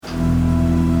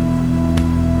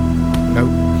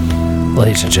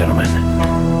Ladies and gentlemen,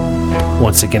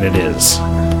 once again it is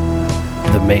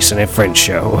the Mason and Friends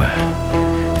Show,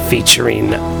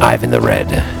 featuring Ivan the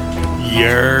Red,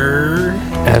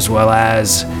 as well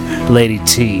as Lady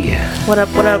T, What up,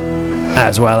 what up?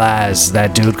 as well as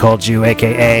that dude called you,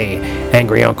 aka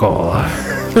Angry Uncle.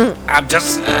 I'm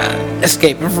just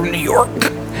escaping from New York.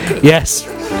 Yes,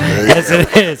 as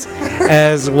it is,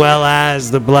 as well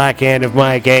as the Black Hand of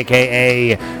Mike,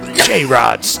 aka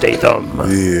J-Rod Statham.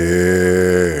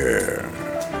 Yeah.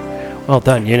 Well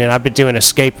done, Union. I've been doing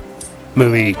escape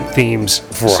movie themes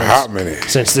For a hot minute.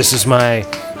 since this is my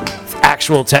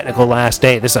actual technical last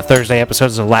day. This is a Thursday episode.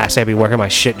 This is the last day I'll be working my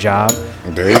shit job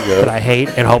There you that go. I hate,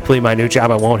 and hopefully my new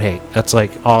job I won't hate. That's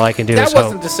like all I can do That is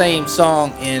wasn't hope. the same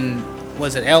song in,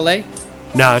 was it L.A.?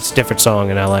 No, it's a different song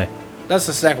in LA. That's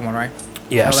the second one, right?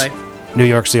 Yes. LA? New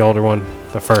York's the older one,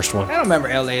 the first one. I don't remember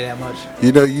L.A. that much.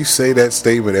 You know, you say that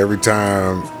statement every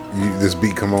time this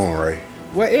beat come on, right?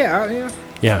 Well, yeah.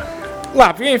 Yeah.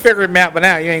 Lop, you ain't figured me out, but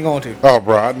now you ain't going to. Oh,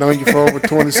 bro, I know you for over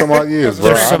 20 some odd years, bro.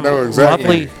 There's I some know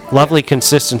exactly. lovely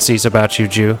consistencies about you,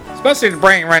 Jew. Especially the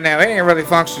brain right now. It ain't really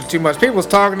functioning too much. People was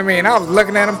talking to me, and I was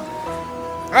looking at them.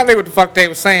 I knew what the fuck they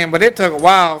was saying, but it took a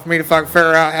while for me to fucking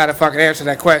figure out how to fucking answer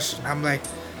that question. I'm like,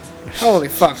 holy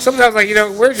fuck. Sometimes, like,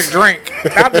 where's your drink?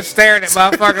 I'm just staring at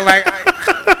motherfucker like,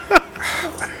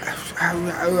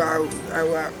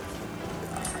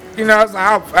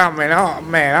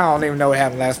 man, I don't even know what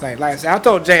happened last night. Like I said, I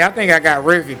told Jay, I think I got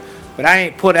roofied, but I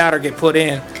ain't put out or get put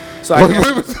in. So I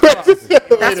guess,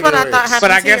 That's what I thought happened.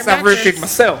 but I to your guess I mattress. roofied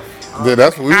myself. Yeah,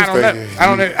 that's what we was I don't know. thinking. I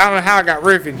don't know how I got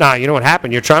roofied. Nah, you know what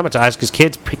happened? You're traumatized because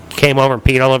kids came over and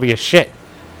peed all over your shit.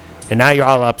 And now you're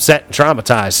all upset and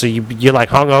traumatized. So you're like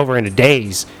hungover in a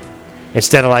daze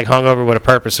instead of like hungover with a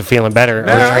purpose of feeling better or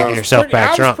drinking yourself back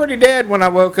I was drunk. pretty dead when I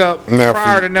woke up Now,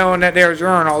 prior for- to knowing that there was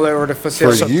urine all over the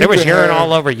facility. For you There was to urine have-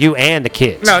 all over you and the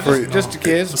kids. No, just the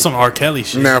kids. Some R. Kelly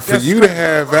shit. Now, for That's you to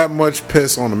have that much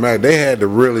piss on the mat, they had to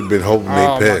really been hoping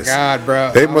Oh they my pissed. God,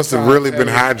 bro. They I'm must have trying to really tell been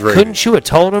you. hydrated. Couldn't you have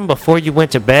told them before you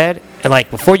went to bed? And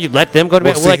like before you let them go to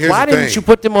bed? Well, see, like, here's why the didn't thing. you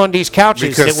put them on these couches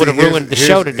Because, that would have see, ruined the here's-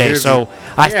 show today? here's So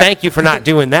I thank you for not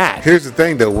doing that. Here's the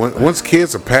thing, though. Once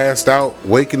kids are passed out,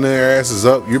 waking their asses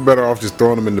up, you're better off just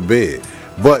throwing them in the bed.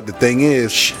 But the thing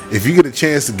is, if you get a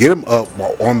chance to get them up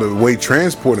on the way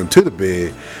transporting them to the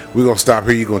bed, we're going to stop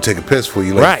here. You're going to take a piss before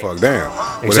you lay Right. the fuck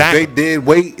down. But Exactly.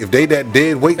 if they that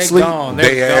did wait They sleep, gone.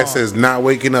 they They ass gone. is not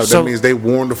waking up. So that means they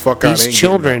worn the fuck out. These Ain't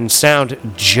children sound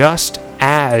just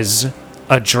as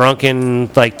a drunken,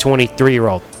 like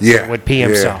 23-year-old Yeah, would pee yeah,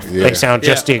 himself. yeah. They sound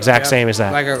just the exact Yeah. same as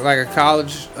that. Like a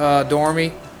college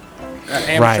dormy,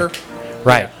 amateur.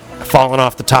 Right. Falling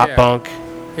off the top Yeah. bunk.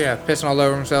 Yeah, pissing all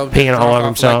over himself. Peeing all drunk over off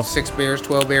himself. Like 6 beers,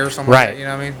 12 beers, something Right. like that. You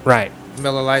know what I mean? Right.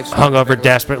 Miller Lights. Hungover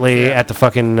desperately Yeah. at the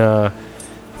fucking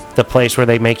the place where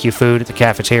they make you food at the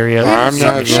cafeteria. I'm Some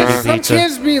not shitty drunk. Some pizza.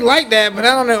 kids be like that, but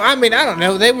I don't know. I mean, I don't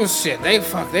know. They was shit. They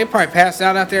probably passed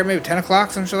out there maybe 10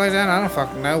 o'clock, some shit like that. I don't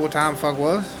fucking know what time the fuck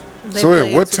was. They So, play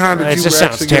yeah, what it time did It you just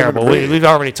sounds actually get in the terrible. bed? We've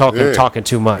already Yeah. talking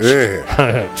too much. Yeah.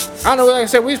 I don't know. Like I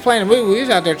said, we was playing a movie. We was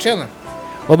out there chilling.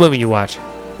 What movie you watch?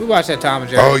 We watched that Tom and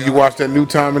Jerry. Oh, you watched that new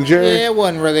Tom and Jerry? Yeah, it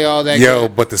wasn't really all that Yo,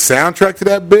 good. but the soundtrack to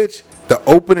that bitch, the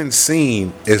opening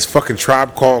scene is fucking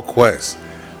Tribe Called Quest.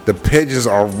 The pigeons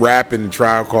are rapping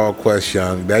Tribe Called Quest,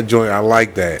 young. That joint, I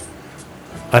like that.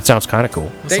 That sounds kind of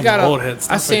cool. They Some got old a. head I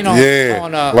stuff seen like on Yeah,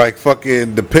 on like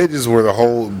fucking the pigeons were the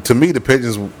whole. To me, the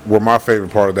pigeons were my favorite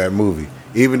part of that movie.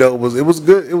 Even though it was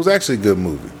good. It was actually a good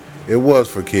movie. It was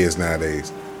for kids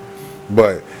nowadays.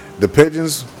 But the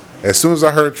pigeons, as soon as I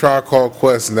heard Tribe Called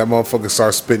Quest and that motherfucker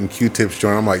started spitting Q-tips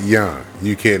joint, I'm like, young,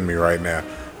 you kidding me right now?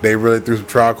 They really threw some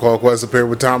Tribe Called Quest up here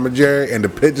with Tom and Jerry, and the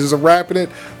pigeons are rapping it.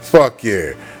 Fuck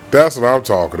yeah, that's what I'm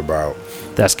talking about.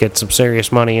 Let's get some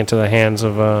serious money into the hands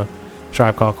of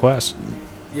Tribe Called Quest.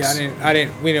 Yeah,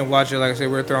 we didn't watch it. Like I said,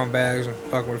 we were throwing bags and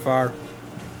fucking with fire.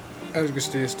 As you can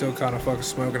see, it's still kind of fucking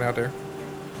smoking out there.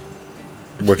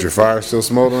 But your fire's still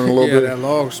smoldering a little Yeah, bit. that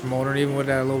log's smoldering, even with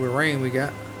that little bit of rain we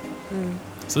got.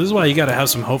 So this is why you got to have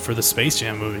some hope for the Space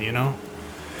Jam movie, you know?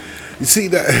 You see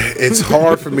that it's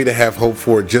hard for me to have hope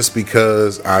for it just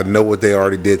because I know what they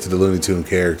already did to the Looney Tune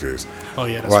characters. Oh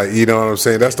yeah, that's Like, you know what I'm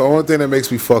saying? That's the only thing that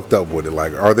makes me fucked up with it.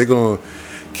 Like, are they going to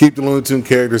keep the Looney Tune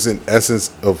characters in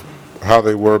essence of how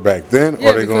they were back then, Yeah,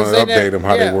 or are they going because to they update never- them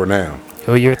how yeah. they were now?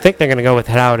 Well, you would think they're going to go with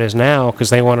how it is now because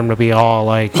they want them to be all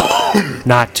like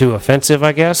not too offensive,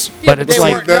 I guess. Yeah, but it's they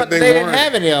like weren't, that they, they didn't weren't.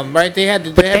 have any of them, right? They had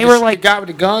the, But had they the, were like- the guy with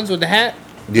the guns with the hat.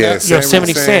 Yeah,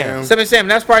 Yosemite Sam. Sam,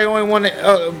 that's probably the only one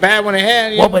that, bad one they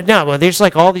had. you Well, know? but no, well, there's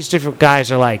like all these different guys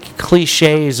are like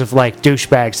cliches of like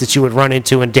douchebags that you would run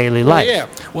into in daily life, yeah.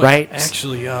 Well, right?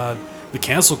 Actually, the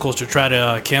cancel culture tried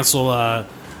to cancel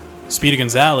Speedy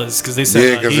Gonzalez because they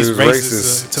said 'cause he's he was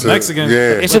racist to Mexicans.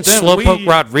 yeah. But Isn't then Slowpoke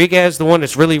Rodriguez the one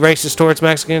that's really racist towards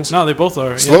Mexicans? No, they both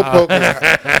are.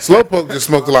 Yeah. Slowpoke just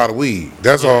smoked a lot of weed.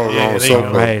 That's all wrong Yeah, with there you go.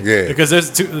 Slowpoke. Right. Yeah. Because there's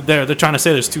two. They're trying to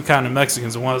say there's two kind of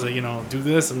Mexicans. The ones that do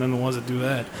this, and then the ones that do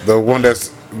that. The one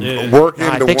that's Yeah. working,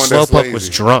 I the think one that's Slowpoke lazy. was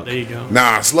drunk. There you go.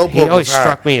 Nah, Slowpoke He always was high.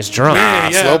 struck me as drunk. Nah,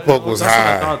 Slowpoke was that's what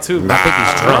I high. thought, too. Nah, I think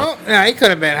he's drunk. Well, yeah, he could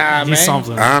have been high, man. He's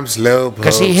something. I'm Slowpoke.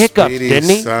 'Cause he hiccuped, Speedy didn't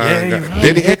he? son. Yeah, you're right.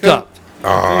 Did he hiccup? Hiccuped.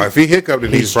 Oh, if he hiccuped,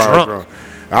 then he's He's probably drunk. drunk.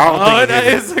 I don't Oh, think that he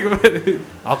is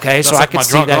like, Okay, so That's I like could my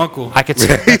see drunk that. uncle. I could see.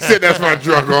 He said that's my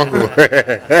drunk uncle.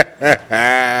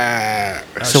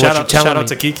 So what you're telling shout me? out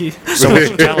to Kiki. So what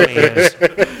you're telling me is,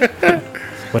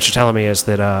 what you're telling me is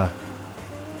that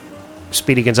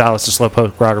Speedy Gonzalez and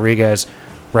Slowpoke Rodriguez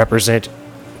represent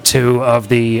two of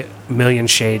the million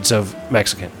shades of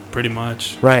Mexican. Pretty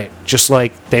much. Right, just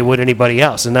like they would anybody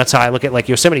else, and that's how I look at like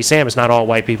Yosemite Sam is not all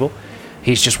white people.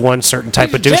 He's just one certain type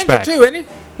He's of a ginger douchebag. too, isn't he?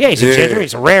 Yeah, he's Yeah. a ginger.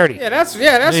 He's a rarity. Yeah, that's a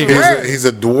He's rarity. He's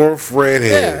a dwarf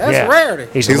redhead. Yeah, that's Yeah. a rarity.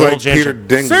 He's He's a little like ginger.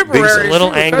 Peter Super Dinklage. rarity. little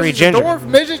too, because angry he's a ginger. Dwarf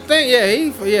midget thing.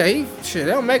 Yeah, he shit.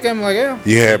 They don't make him like him.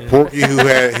 You had Porky who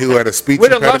had a speech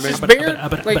With a luscious impediment.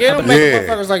 beard, like they don't make Yeah.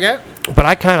 motherfuckers like that. But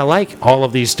I kind of like all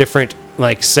of these different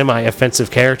like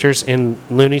semi-offensive characters in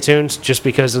Looney Tunes, just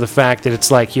because of the fact that it's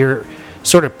like you're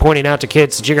sort of pointing out to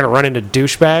kids that you're going to run into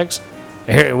douchebags.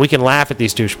 And we can laugh at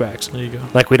these douchebags. There you go.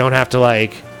 Like we don't have to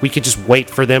we could just wait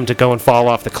for them to go and fall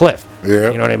off the cliff. Yeah.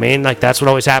 You know what I mean? Like that's what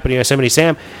always happened to Yosemite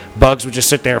Sam. Bugs would just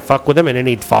sit there and fuck with him, and then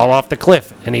he'd fall off the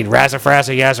cliff, and he'd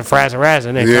razza-frazza, yazza-frazza,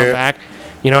 and then Yeah. come back.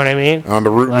 You know what I mean? On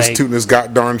the rootiness, Like- tootiness,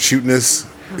 goddamn shootiness.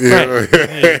 Yeah. Right. Yeah,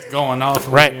 it's going off.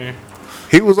 over Right. here.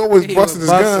 He was always He busting was his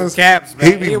busting guns. caps,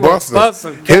 man. He'd be He was busting.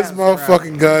 busting His caps,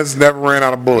 motherfucking guns never ran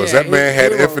out of bullets. Yeah, that man had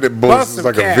he was infinite bullets. It's busting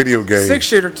like a caps. video game.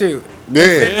 6-shooter too. Yeah.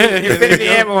 Infinity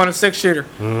ammo on a 6-shooter.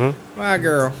 My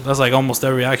girl. That's like almost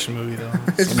every action movie though.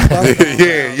 It's just busting.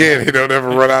 yeah. They don't ever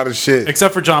run out of shit.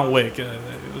 Except for John Wick. It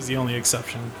was the only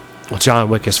exception. Well, John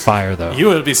Wick is fire though. You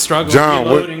would be struggling John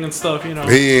with reloading and stuff, He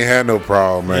ain't had no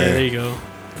problem, Yeah, there man. you go.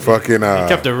 Fucking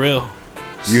Kept it real.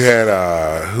 you had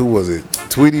who was it?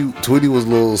 Tweety was a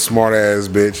little smart ass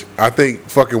bitch. I think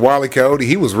fucking Wile E. Coyote,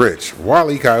 he was rich. Wile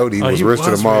E. Coyote was he rich to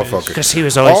the was motherfucker. Because he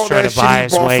was always All trying that to shit buy he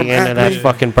his bought way from into that Acme.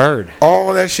 fucking bird.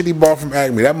 All that shit he bought from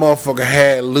Acme, that motherfucker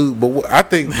had loot. But I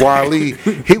think Wiley,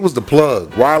 he was the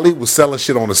plug. Wiley was selling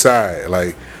shit on the side.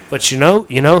 Like, But you know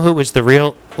who is the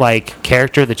real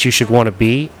character that you should want to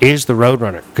be is the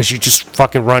Roadrunner, because you just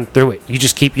fucking run through it. You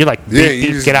just keep you're like yeah, beep, you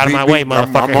beep, just get out of beep, my way, beep.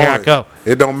 I'm motherfucker. on Here I it. go.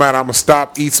 It don't matter. I'm gonna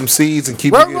stop, eat some seeds, and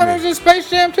keep it getting Roadrunner's there. in Space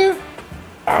Jam too.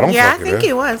 I don't Yeah, I fucking think know.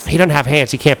 he was. He doesn't have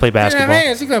hands. He can't play He didn't have basketball.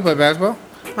 hands. He couldn't play basketball.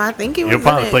 Well, I think he was. You'll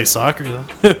probably in it. play soccer though.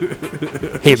 He'd be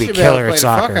Should be able to killer play at the fuck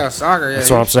out soccer. of soccer. Yeah, That's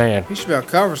he what I'm should- saying. He should be able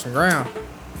to cover some ground.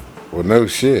 Well, no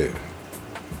shit.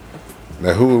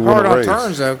 Now who would Hard win a on race?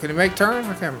 turns though. Can he make turns?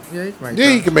 I can't. Yeah, he can make Yeah,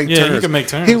 turns. he can make Yeah, turns. he can make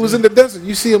turns, He was yeah. in the desert.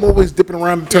 You see him always dipping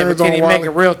around the Yeah, but turns can on he make Wiley.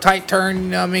 a real tight turn? You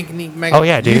know what I mean? Can he make? Oh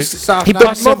yeah, dude. soft He nine?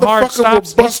 busts some hard Motherfucker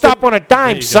stops. will He stop on a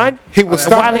dime, you go. son. He would A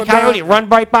stop Wile E. on a dime, Coyote run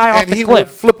right by off and the he would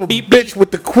cliff. flip a bitch with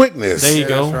the quickness. There you Yeah,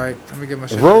 go. that's right. Let me get my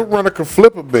shit. Roadrunner can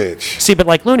flip a bitch. See, but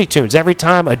like Looney Tunes, every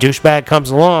time a douchebag comes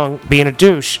along, being a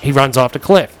douche, he runs off the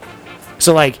cliff.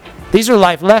 So like, these are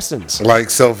life lessons.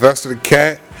 Like Sylvester the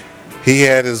Cat, he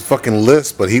had his fucking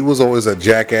list, but he was always a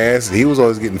jackass, and he was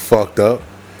always getting fucked up.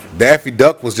 Daffy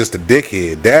Duck was just a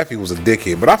dickhead. Daffy was a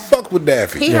dickhead, but I fucked with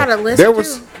Daffy. He had a list There too.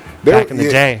 was Back in the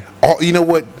day. You know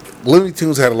what? Looney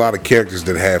Tunes had a lot of characters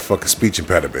that had fucking speech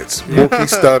impediments. Porky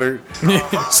stuttered.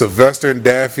 Sylvester and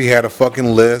Daffy had a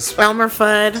fucking list. Elmer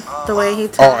Fudd, the way he Oh,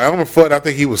 talked. Elmer Fudd, I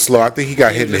think he was slow. I think he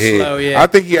got hit in the was head. slow, yeah. I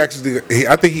think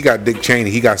I think he got Dick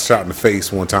Cheney. He got shot in the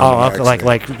face one time. Oh, on okay, like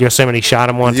accident. Yosemite shot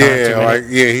him one time. too Yeah, many.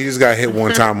 he just got hit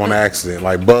one time on accident.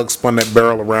 Like Bugs spun that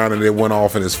barrel around and it went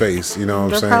off in his face. You know what I'm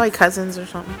They're saying? probably cousins or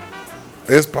something.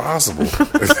 It's possible.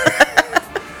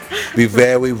 Be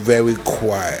very, very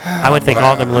quiet. I would think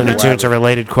all them Looney Tunes are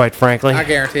related, quite frankly. I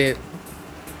guarantee it.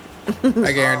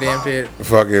 I guarantee it.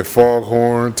 Fucking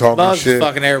Foghorn talking Bugs is shit.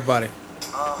 fucking everybody.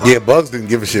 Yeah, Bugs didn't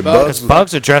give a shit. Bugs- Because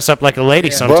Bugs would dress up like a lady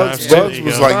sometimes Bugs too.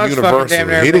 was go. like Bugs fucking universal. damn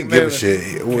near He didn't give a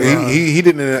moving. shit. He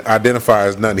didn't identify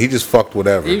as nothing. He just fucked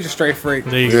whatever. He was a straight freak.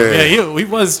 There you go. Yeah. Yeah, he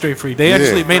was straight free. They Yeah.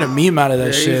 actually made a meme out of that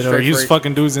Yeah, he was shit, or straight he was freak.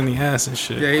 fucking dudes in the ass and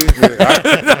shit. Yeah, he was.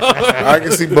 I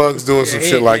can see Bugs doing some Yeah,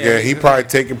 shit like yeah, that. He probably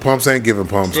taking pumps and giving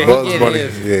pumps. Yeah, Bugs he Bunny,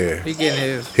 getting his. yeah. He getting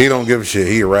his. He don't give a shit.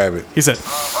 He a rabbit. He said,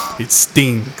 "It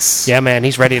stinks." Yeah, man,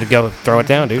 he's ready to go throw it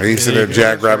down, dude. He's sitting there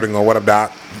jackrabbing on what up,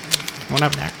 Doc. What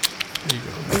up, Mac? There you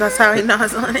go. That's how he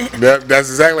knows on it. That's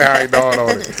exactly how he dawned on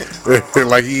it.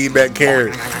 Like he eat that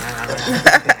carrot.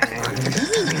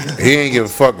 He ain't give a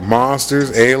fuck.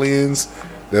 Monsters, aliens,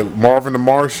 the Marvin the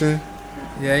Martian,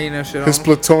 Yeah, you know shit on his him.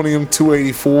 plutonium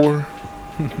 284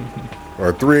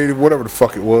 or 380, whatever the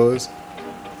fuck it was.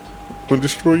 Will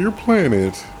destroy your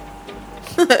planet.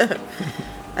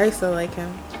 I used to like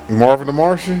him. Marvin the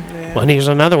Martian. Yeah. Well, and here's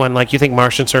another one. Like, you think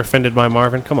Martians are offended by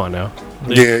Marvin? Come on now.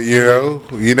 Yeah, you know,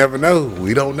 you never know.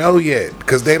 We don't know yet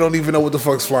because they don't even know what the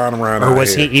fuck's flying around. Or out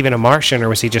was he here. even a Martian, or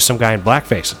was he just some guy in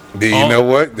blackface? Do you know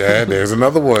what? Yeah, there's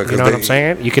another one. 'cause You know what they- I'm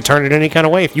saying? You could turn it any kind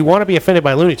of way. If you want to be offended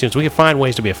by Looney Tunes, we can find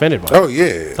ways to be offended by it. Oh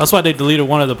yeah. That's why they deleted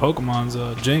one of the Pokemon's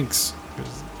Jinx. 'Cause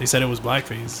they said it was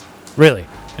blackface. Really?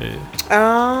 Yeah.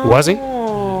 Oh. Was he?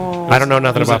 I don't know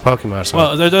nothing was about a- Pokemon. So.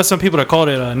 Well, there's some people that called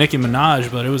it Nicki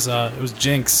Minaj, but it was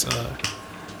Jinx.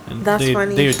 And That's they,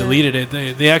 funny They shit. deleted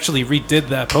it. They actually redid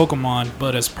that Pokemon,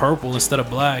 but as purple instead of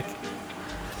black.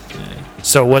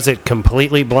 So was it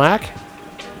completely black?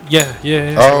 Yeah.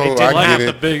 Oh, they I left get the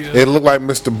it. big- It looked like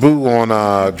Mr. Boo on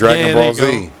Dragon Yeah, Ball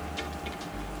there you Z.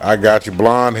 I got you,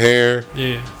 blonde hair,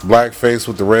 Yeah, black face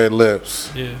with the red lips.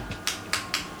 yeah.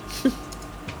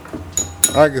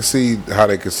 I can see how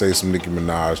they could say some Nicki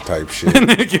Minaj type shit.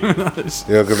 Nicki Minaj.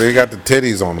 Yeah, because they got the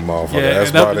titties on the motherfucker. Yeah,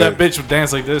 That's and why that they. bitch would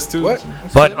dance like this too. What?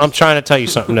 But I'm trying to tell you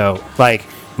something though. Like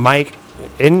Mike,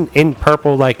 in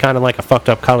purple, like kind of like a fucked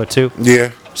up color too.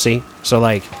 Yeah, See, so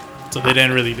like So they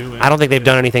didn't really do it. I don't think they've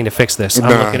done anything to fix this. I'm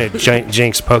Nah. looking at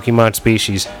Jinx Pokemon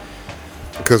species.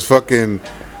 because fucking,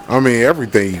 I mean,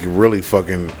 everything you can really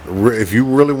fucking. If you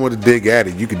really want to dig at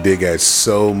it, you can dig at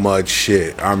so much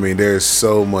shit. I mean, there's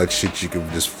so much shit you can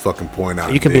just fucking point out.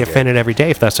 You and can be dig at. offended every day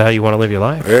if that's how you want to live your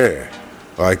life. Yeah,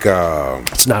 like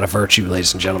It's not a virtue,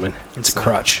 ladies and gentlemen. It's a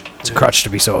crutch. It's a crutch to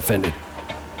be so offended.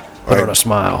 Put on a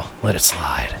smile. Let it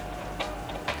slide.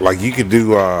 Like you could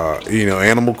do,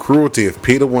 animal cruelty. If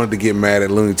Peter wanted to get mad at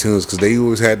Looney Tunes, because they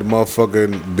always had the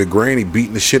motherfucker, the granny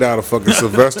beating the shit out of fucking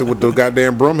Sylvester with the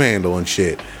goddamn broom handle and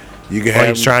shit. You can Or have,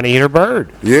 he's trying to eat her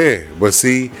bird. yeah. But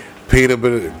see, Peter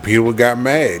would got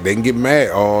mad. They can get mad.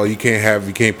 Oh, you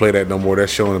can't play that no more.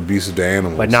 That's showing abuse to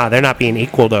animals. But nah, they're not being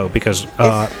equal though, because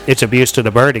it's abuse to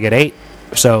the bird to get ate.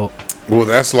 So Well,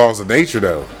 that's laws of nature,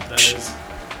 though. That is.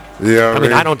 Yeah, I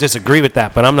mean, I don't disagree with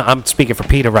that, but I'm speaking for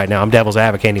PETA right now. I'm devil's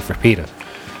advocating for PETA.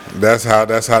 That's how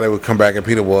they would come back at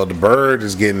Peter. Well, the bird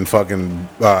is getting fucking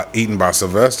eaten by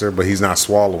Sylvester, but he's not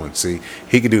swallowing. See,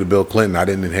 he could do the Bill Clinton. I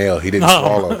didn't inhale. He didn't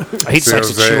swallow. He'd See what such I'm to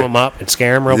chew saying? him up and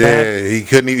scare him real Yeah, bad. he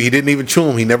couldn't. He didn't even chew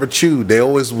him. He never chewed. They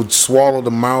always would swallow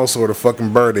the mouse or the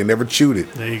fucking bird. They never chewed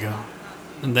it. There you go.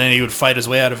 And then he would fight his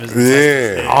way out of his.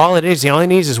 Yeah. All it is, he only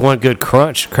needs is one good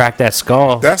crunch, crack that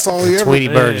skull. That's all he ever. Tweety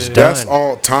Bird is done. That's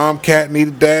all. Tomcat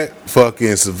needed that.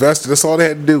 Fucking Sylvester. That's all they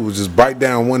had to do was just bite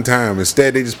down one time.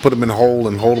 Instead, they just put him in a hole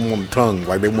and hold him on the tongue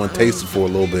like they want to taste it for a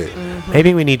little bit.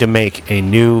 Maybe we need to make a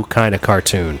new kind of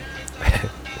cartoon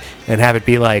and have it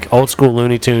be like old school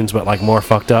Looney Tunes, but like more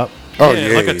fucked up. Oh Yeah,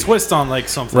 yeah, like a twist on like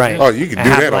something. Right. Oh, you can And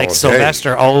do have, that like all day.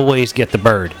 Sylvester always get the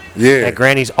bird. Yeah. That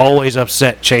Granny's always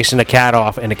upset chasing the cat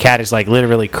off, and the cat is like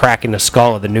literally cracking the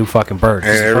skull of the new fucking bird.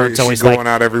 'Cause And the bird's she's always going like,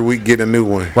 out every week getting a new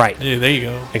one. right. Yeah, there you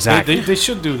go. Exactly. They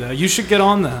should do that. You should get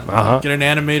on that. Uh-huh. Get an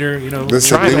animator. You know. This-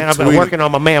 Trying, New man. I've been Tweety. working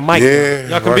on my man Mike. Yeah,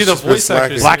 Y'all can be the Rush- voice Slack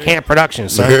actors. is- Black Hand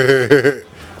Productions, son.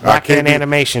 Black Hand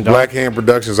Animation, dog. Black Hand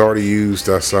Productions already used.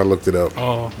 So I looked it up.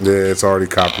 Oh. Yeah, it's already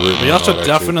copyrighted. But y'all and all should that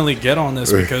definitely get on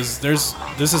this because this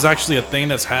is actually a thing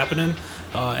that's happening.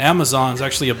 Amazon's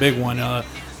actually a big one.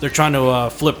 They're trying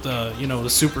to flip the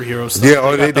superhero stuff. Yeah,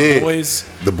 oh, they got the did. Boys.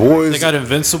 shit. The boys. They got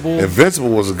Invincible. Invincible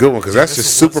was a good one because that's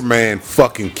just Invincible was- Superman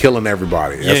fucking killing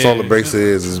everybody. That's Yeah, all the base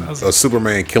is that's- a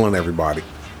Superman killing everybody.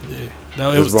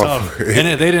 No, it This was tough. motherfucker-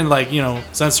 And they didn't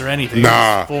censor anything. It was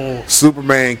Nah, full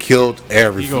Superman killed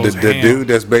every. He The, goes the ham. dude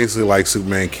that's basically like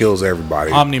Superman kills everybody.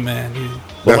 Omni Man.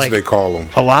 That's like- what they call him.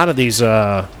 A lot of these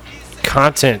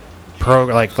content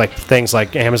like things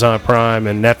like Amazon Prime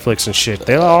and Netflix and shit,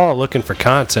 they're all looking for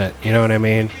content. You know what I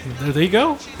mean? There you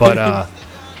go. But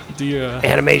Do you,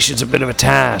 animation's a bit of a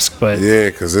task. But Yeah,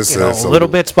 because it's you know, it's a little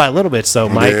bits by little bits, though,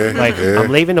 Mike. Yeah, like yeah.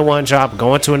 I'm leaving the one job,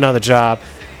 going to another job.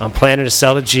 I'm planning to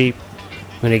sell the Jeep.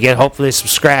 I'm gonna get hopefully some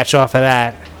scratch off of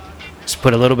that. Just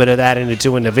put a little bit of that into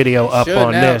doing the video up Should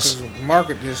on now, this. 'cause the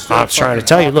market just I'm trying to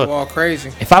tell you, look. all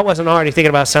crazy. If I wasn't already thinking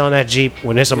about selling that Jeep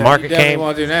when this you market definitely came,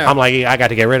 wanna do now. I'm like, I got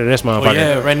to get rid of this motherfucker. well,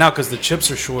 yeah, right now because the chips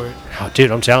are short. Oh,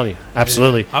 dude, I'm telling you,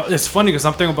 absolutely, It's funny because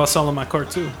I'm thinking about selling my car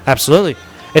too. absolutely.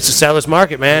 It's a seller's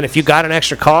market, man. If you got an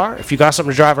extra car, if you got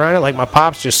something to drive around it, like my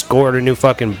pops just scored a new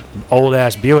fucking old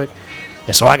ass Buick,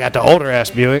 and so I got the older ass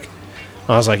Buick.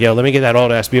 I was like, yo, let me get that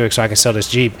old ass Buick so I can sell this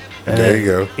Jeep. And There then, you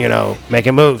go. You know,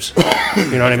 making moves. You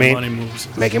know what I mean? Money moves.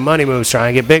 Making money moves,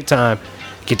 trying to get big time.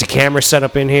 get the camera set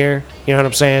up in here. You know what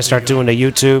I'm saying? Start doing the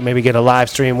YouTube. Maybe get a live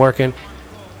stream working.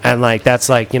 And like that's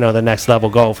like, you know, the next level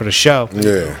goal for the show.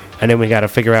 Yeah. And then we got to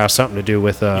figure out something to do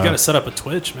with You gotta set up a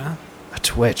Twitch, man. a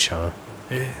Twitch, huh?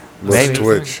 Yeah. What's Maybe.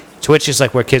 Twitch? Twitch is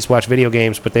like where kids watch video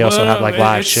games, but they also have like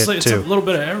live shit it's too. a little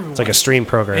bit of everyone. It's like a stream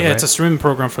program. Yeah, right? it's a streaming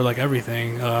program for like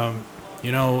everything.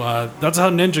 You know, that's how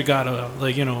Ninja got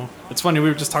like, you know, it's funny, we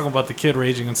were just talking about the kid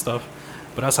raging and stuff,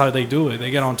 but that's how they do it.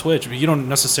 They get on Twitch, but you don't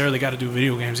necessarily got to do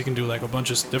video games. You can do like a bunch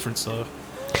of different stuff,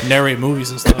 narrate movies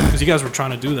and stuff. Because you guys were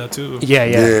trying to do that too.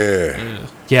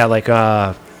 Yeah, like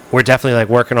we're definitely like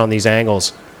working on these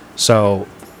angles. So,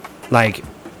 like,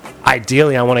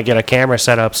 ideally, I want to get a camera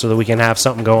set up so that we can have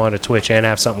something go on to Twitch and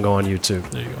have something go on YouTube.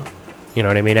 There you go. You know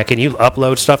what I mean? Now, can you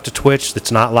upload stuff to Twitch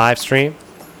that's not live stream,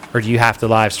 or do you have to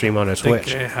live stream on a I think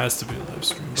Twitch? it has to be a live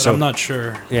stream, but So- I'm not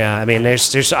sure. Yeah, I mean,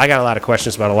 there's I got a lot of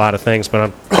questions about a lot of things,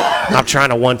 but I'm trying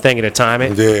to one thing at a time.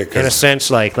 It Yeah, 'cause in a sense,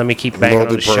 like let me keep banging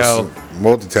on the show.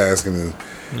 Multitasking,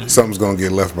 and something's gonna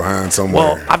get left behind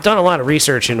somewhere. Well, I've done a lot of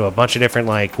research into a bunch of different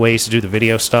like ways to do the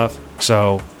video stuff,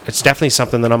 so it's definitely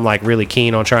something that I'm like really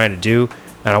keen on trying to do,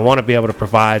 and I want to be able to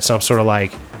provide some sort of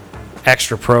like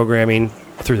extra programming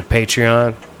through the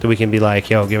Patreon that we can be like,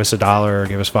 yo, give us $1 or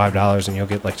give us $5, and you'll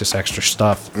get like this extra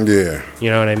stuff. Yeah.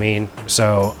 You know what I mean?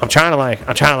 So I'm trying to like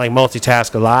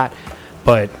multitask a lot,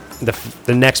 but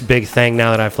the next big thing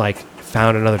now that I've like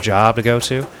found another job to go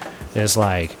to is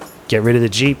like get rid of the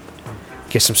Jeep,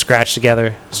 get some scratch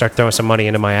together, start throwing some money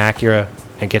into my Acura,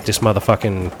 and get this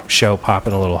motherfucking show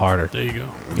popping a little harder. There you go.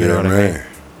 You know what I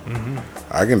man.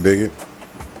 I can dig it.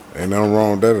 Ain't nothing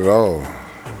wrong with that at all.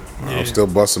 Yeah. I'm still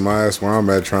busting my ass where I'm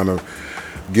at, trying to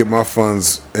get my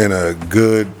funds in a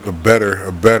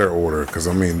better order. Because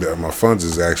I mean, my funds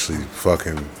is actually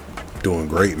fucking doing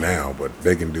great now, but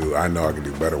I know I can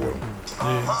do better with them.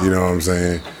 Yeah. You know what I'm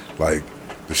saying? Like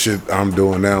the shit I'm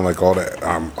doing now, like all that.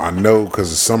 I know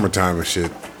because it's summertime and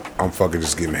shit. I'm fucking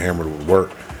just getting hammered with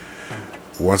work.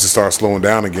 Once it starts slowing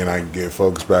down again, I can get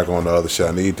focused back on the other shit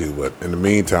I need to. But in the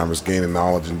meantime, it's gaining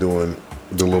knowledge and doing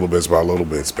the little bits by little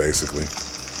bits, basically.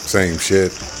 Same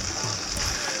shit.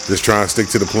 Just trying to stick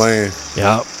to the plan.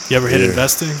 Yep. You ever hit Yeah.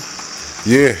 investing?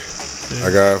 Yeah.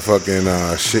 I got fucking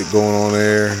shit going on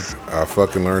there. I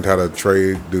fucking learned how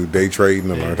to do day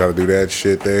trading. I learned how to do that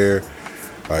shit there.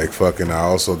 Like fucking, I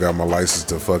also got my license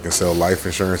to fucking sell life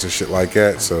insurance and shit like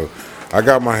that. So I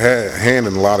got my hand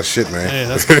in a lot of shit, man. Hey,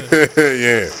 that's good.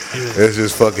 Yeah. It's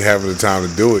just fucking having the time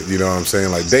to do it. You know what I'm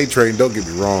saying? Like day trading, don't get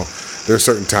me wrong. There's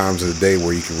certain times of the day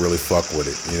where you can really fuck with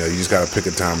it. You know, you just gotta pick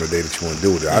a time of the day that you want to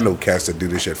do it. I know cats that do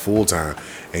this shit full time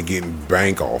and getting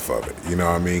bank off of it. You know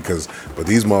what I mean? But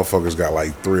these motherfuckers got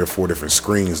like 3 or 4 different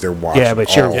screens. They're watching. Yeah,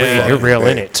 but you're all Yeah. you're fucking real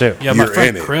day. in it too. Yeah, my You're friend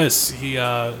in it. Chris, he,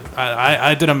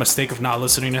 I did a mistake of not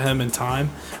listening to him in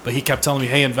time, but he kept telling me,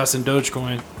 "Hey, invest in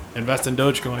Dogecoin, invest in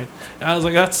Dogecoin." And I was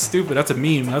like, "That's stupid. That's a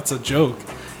meme. That's a joke."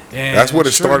 And That's what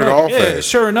it started enough, off as.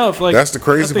 Sure enough, like That's the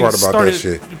crazy that thing part about that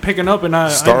started shit. Picking up, and I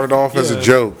Started off as a yeah.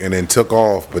 joke and then took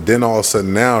off, but then all of a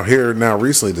sudden now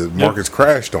recently the market's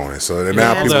crashed on it. So then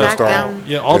now Yeah, people back start. down.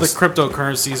 Yeah, all the It's-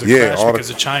 cryptocurrencies are Yeah, crashed all the- because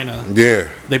of China. Yeah,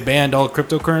 They banned all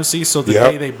cryptocurrencies, so the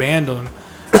Yep. day they banned them,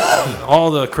 all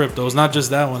the cryptos, not just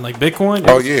that one, like Bitcoin.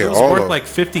 Oh, it yeah, was all worth of- like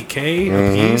 50K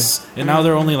a piece, and now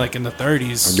they're only like in the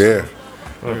 30s. yeah.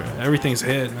 Everything's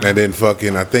hit, man. And then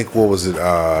fucking, I think what was it?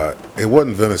 It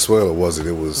wasn't Venezuela, was it?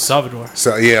 It was Salvador.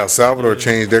 El Salvador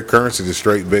changed their currency to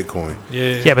straight Bitcoin.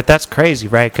 Yeah. Yeah, but that's crazy,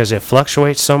 right? Because it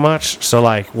fluctuates so much. So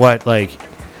like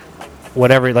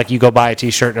whatever, like you go buy a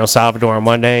T-shirt in El Salvador on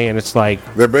Monday, and it's like,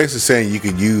 They're basically saying you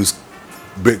could use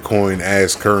Bitcoin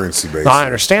as currency, basically. no, I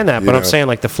understand that, You but I'm know? saying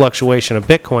like the fluctuation of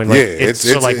Bitcoin. Like, Yeah, it's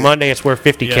it's- like Monday it's worth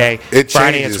 50K, Yeah. It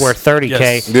Friday changes. it's worth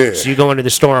 30K. Yes. Yeah. So you go into the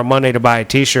store on Monday to buy a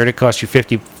T-shirt, it costs you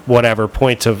 50 whatever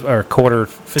points of or quarter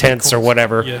tenths or coins.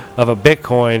 whatever Yeah. of a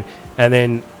Bitcoin, and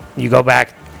then you go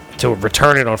back to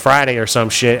return it on Friday or some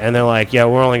shit, and they're like, yeah,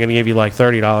 we're only going to give you like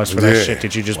 $30 for that Yeah. shit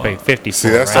that you just paid 50 See,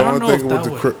 for. that's right? the I only don't know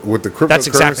thing if with that with the cryptocurrency. That's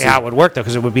exactly how it would work, though,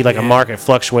 because it would be like a Yeah. market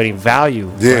fluctuating value.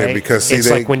 Yeah, right? because, see, it's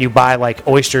they- like when you buy like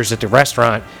oysters at the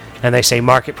restaurant and they say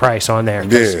market price on there.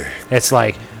 'cause Yeah. it's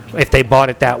like if they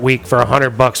bought it that week for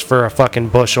 $100 for a fucking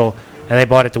bushel, and they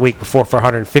bought it the week before for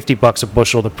 $150 a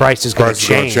bushel, the price is going Price to is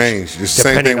gonna change. change. It's the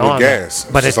same depending thing with on gas.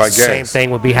 that. But It's it's just the like same gas.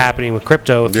 thing would be happening with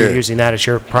crypto if you're Yeah. using that as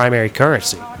your primary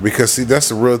currency. Because see, that's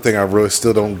the real thing I really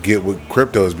still don't get with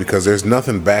crypto is because there's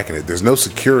nothing backing it. There's no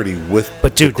security with.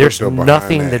 But dude, the there's crypto behind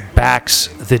nothing that backs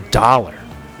the dollar.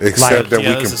 Except that yeah,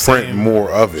 we that's can the print same.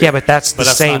 more of it. Yeah, but that's the But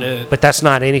that's same. not it. But that's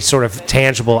not any sort of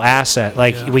tangible asset.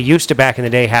 Like Yeah. we used to back in the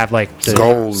day have like the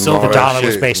Gold and silver all that dollar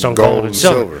was shit. based on Gold gold and and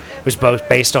silver. silver. It was both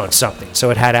based on something, so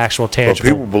it had actual But tangible.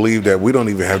 people believe that we don't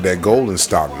even have that gold in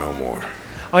stock no more.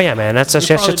 Oh yeah, man, that probably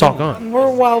shit's all don't. gone. We're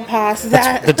well past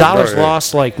that. The dollar's Oh, yeah.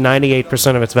 lost like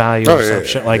 98% of its value Oh, or some yeah,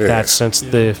 shit like yeah. that since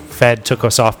the Fed took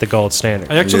us off the gold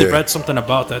standard. I actually Yeah. read something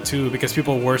about that too, because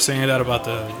people were saying that about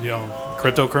the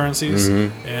cryptocurrencies,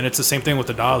 Mm-hmm. and it's the same thing with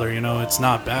the dollar. It's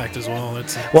not backed as well.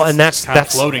 It's Well, and that's kind of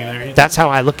floating there. That's how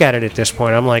I look at it at this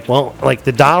point. I'm like, well, like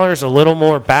the dollar's a little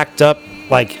more backed up,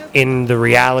 like in the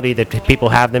reality that people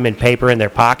have them in paper in their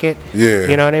pocket. Yeah.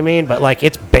 You know what I mean? But like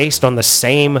it's based on the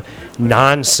same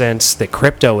nonsense that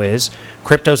crypto is.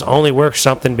 Crypto's only worth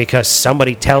something because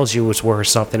somebody tells you it's worth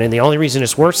something, and the only reason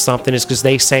it's worth something is because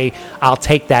they say, "I'll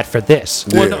take that for this."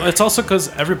 Well, Yeah. no, it's also because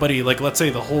everybody, like, let's say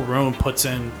the whole room puts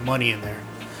in money in there,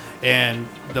 and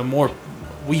the more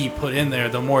we put in there,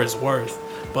 the more it's worth.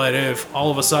 But if all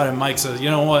of a sudden Mike says,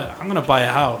 "You know what? I'm gonna buy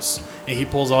a house," and he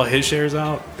pulls all his shares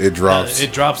out, It drops.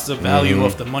 It drops the value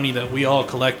of the money that we all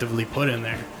collectively put in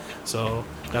there. So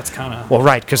that's kind of Well,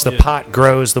 right, because the Yeah. pot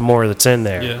grows the more that's in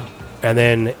there, yeah. and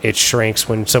then it shrinks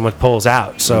when someone pulls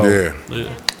out. So, Yeah. Yeah.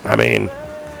 I mean,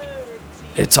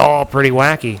 it's all pretty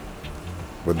wacky.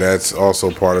 But that's also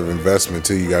part of investment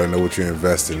too. You got to know what you're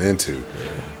investing into,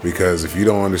 because if you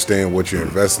don't understand what you're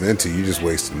investing into, you're just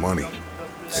wasting money.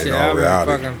 In Yeah, all I've been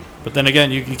reality, fucking. But then again,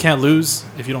 you can't lose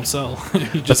if you don't sell. You're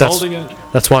But just holding it.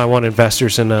 that's why I want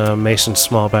investors in Mason's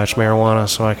small batch marijuana,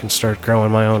 so I can start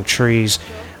growing my own trees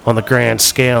on the grand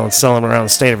scale and sell them around the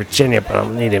state of Virginia. But I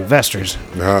need investors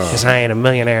because I ain't a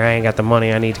millionaire. I ain't got the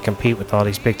money I need to compete with all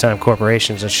these big time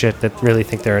corporations and shit that really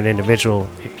think they're an individual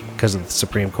because of the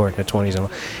Supreme Court in the 20s.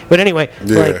 But anyway,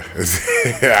 like,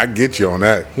 yeah, I get you on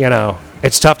that. you know,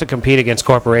 it's tough to compete against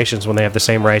corporations when they have the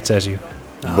same rights as you.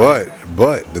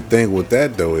 But the thing with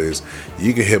that though is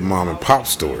you can hit mom and pop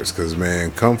stores because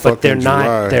man, come But they're fucking not.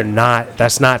 July. They're not.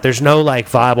 That's not. There's no like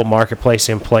viable marketplace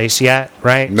in place yet,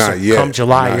 right? Not yet, Come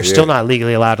July, not you're still yet. not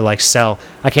legally allowed to like sell.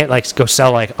 I can't like go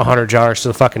sell like 100 jars to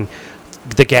the fucking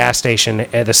the gas station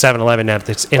at the 7-Eleven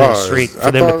that's in the Oh, street I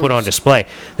for them to thought put it on was- display.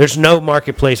 There's no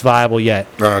marketplace viable yet.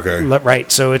 Okay. Right.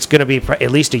 So it's going to be at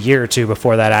least a year or two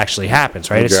before that actually happens,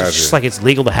 right? It's Gotcha. just like it's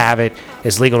legal to have it.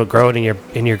 It's legal to grow it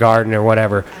in your garden or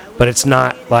whatever. But it's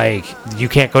not like you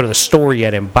can't go to the store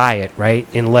yet and buy it, right?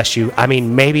 Unless you, I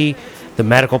mean, maybe the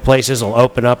medical places will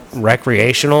open up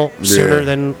recreational sooner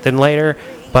Yeah. than later.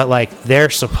 But like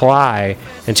their supply,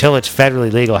 until it's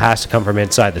federally legal, has to come from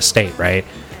inside the state, right?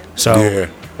 So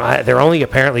Yeah. they're only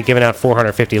apparently giving out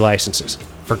 450 licenses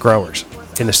for growers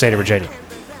in the state of Virginia.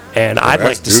 And I'd that's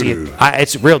like to see doo-doo. it.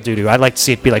 It's real doo-doo. I'd like to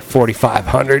see it be like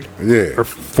 4,500 Yeah. or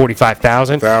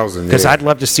 45,000. Because yeah. I'd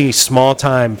love to see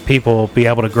small-time people be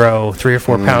able to grow 3 or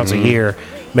 4 pounds a year,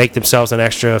 make themselves an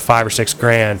extra 5 or 6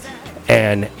 grand,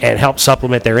 and help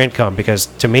supplement their income. Because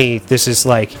to me, this is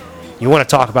like, you want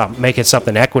to talk about making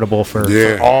something equitable for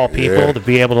all people yeah. to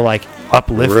be able to like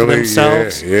uplift Really?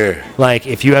 themselves. Yeah. Like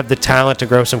if you have the talent to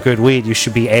grow some good weed, you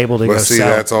should be able to But go see, sell.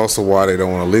 that's also why they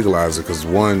don't want to legalize it because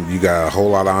one, you got a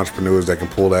whole lot of entrepreneurs that can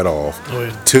pull that off. Oh,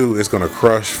 yeah. Two, it's going to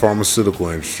crush pharmaceutical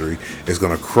industry. It's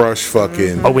going to crush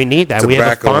fucking. Oh, we need that. We have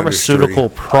a tobacco pharmaceutical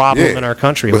industry. problem Yeah. in our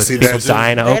country But with see, people that's-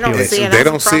 dying of They don't opioids. see it They as a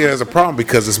don't see it problem. as a problem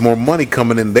because it's more money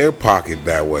coming in their pocket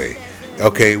that way.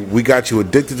 Okay, we got you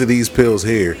addicted to these pills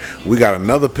here. We got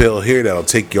another pill here that'll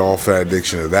take you off that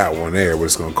addiction to that one there, but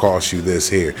it's going to cost you this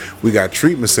here. We got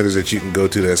treatment centers that you can go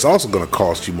to that's also going to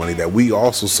cost you money that we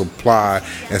also supply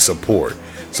and support.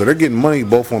 So they're getting money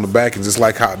both on the back and just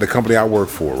like how the company I work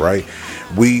for, right?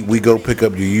 We go pick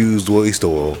up your used waste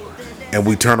oil and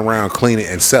we turn around, clean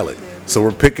it, and sell it. So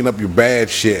we're picking up your bad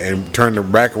shit and turning it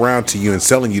back around to you and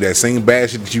selling you that same bad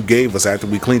shit that you gave us after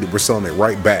we cleaned it. We're selling it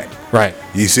right back. Right.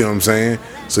 You see what I'm saying?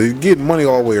 So you're getting money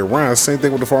all the way around. Same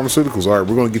thing with the pharmaceuticals. All right,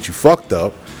 we're going to get you fucked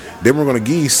up. Then we're going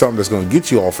to give you something that's going to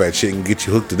get you off that shit and get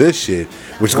you hooked to this shit,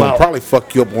 which is going Well, to probably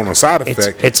fuck you up on a side it's-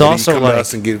 effect. it's And then you also come to like-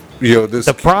 us and get this.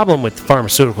 The problem with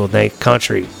pharmaceutical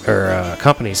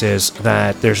companies is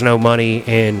that there's no money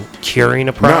in curing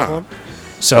a problem.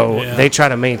 So Yeah. they try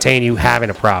to maintain you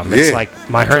having a problem. It's Yeah. like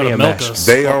my try to hernia milk mesh. us.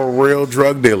 They are real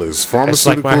drug dealers. It's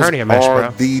like my Pharmaceuticals hernia mesh, are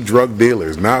bro. the drug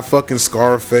dealers, not fucking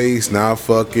Scarface, not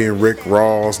fucking Rick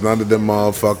Ross, none of them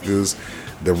motherfuckers.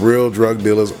 The real drug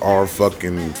dealers are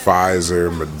fucking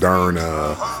Pfizer,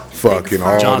 Moderna, fucking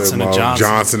all Johnson them and Johnson.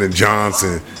 Johnson and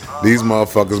Johnson. These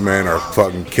motherfuckers, man, are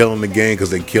fucking killing the game because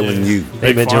they're killing you.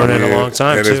 They've been doing it a Yeah, long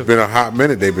time and too. it's been a hot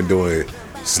minute they've been doing it.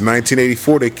 Since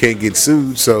 1984, they can't get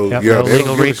sued, so Yep, yeah, no they don't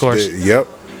legal give a recourse. shit. Yep.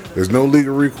 There's no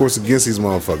legal recourse against these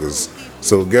motherfuckers.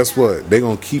 So guess what? They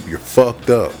gonna keep you fucked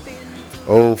up.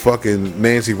 Old fucking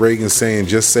Nancy Reagan saying,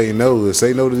 just say no.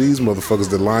 Say no to these motherfuckers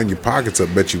that line your pockets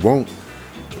up. Bet you won't.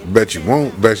 Bet you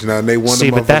won't. Bet you not. And they want See,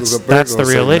 the but motherfuckers up there that's the gonna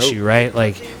say real no. issue, right?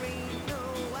 Like,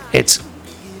 it's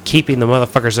keeping the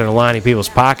motherfuckers that are lining people's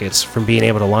pockets from being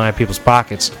able to line people's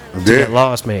pockets to Yeah. get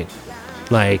laws made.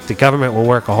 Like, the government will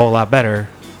work a whole lot better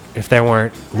if there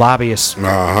weren't lobbyists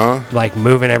like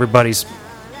moving everybody's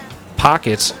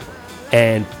pockets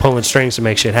and pulling strings to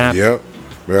make shit happen. Yep.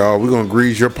 Well, we're gonna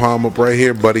grease your palm up right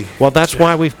here, buddy. Well, that's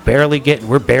why we're barely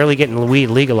getting weed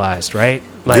legalized, right?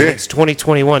 Like, Yeah. it's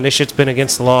 2021. This shit's been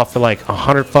against the law for like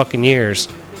 100 fucking years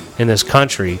in this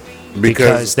country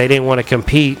because they didn't want to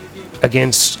compete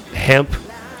against hemp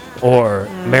or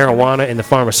marijuana in the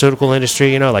pharmaceutical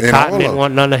industry. You know, like And cotton all didn't of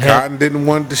want none of hemp. Cotton didn't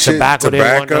want the shit. Tobacco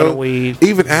didn't want none of weed.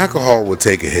 Even alcohol would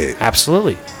take a hit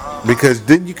Absolutely. because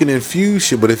then you can infuse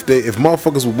shit. But if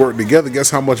motherfuckers would work together, guess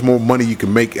how much more money you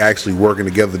can make actually working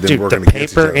together than Dude, working the against each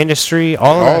paper other. industry,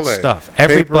 all that stuff.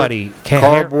 Everybody Paper, can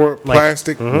cardboard,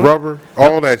 plastic, rubber,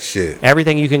 all that shit.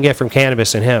 everything you can get from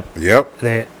cannabis and hemp. Yep.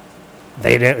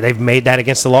 They've made that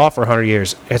against the law for 100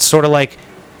 years. It's sort of like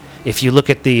if you look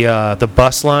at the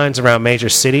bus lines around major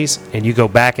cities and you go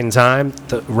back in time,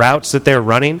 the routes that they're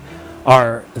running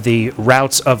are the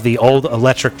routes of the old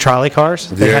electric trolley cars.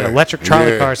 They had Yeah, electric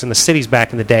trolley yeah. cars in the cities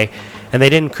back in the day, and they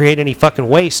didn't create any fucking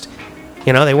waste.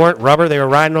 You know, they weren't rubber. They were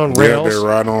riding on Yeah, rails. they were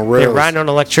riding on They were rails. riding on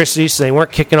electricity, so they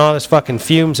weren't kicking all this fucking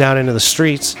fumes out into the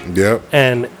streets. Yep.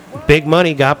 And big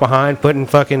money got behind putting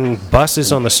fucking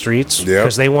buses on the streets Yep.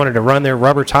 because they wanted to run their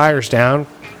rubber tires down.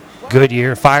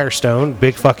 Goodyear, Firestone,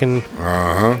 big fucking,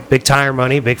 big tire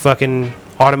money, big fucking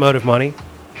automotive money.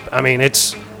 I mean,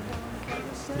 it's,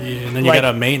 Yeah, and then you Like-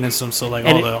 gotta maintenance them, so like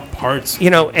and all the parts.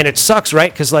 you know, and it sucks,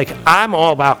 right? Because like I'm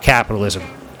all about capitalism.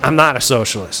 I'm not a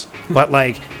socialist, but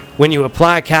like when you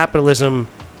apply capitalism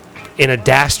in a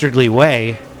dastardly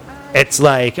way, it's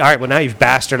like, all right, well now you've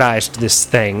bastardized this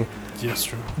thing Yes,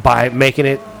 true. by making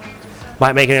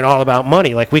it all about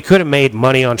money. Like we could have made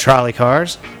money on trolley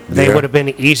cars. They Yeah. would have been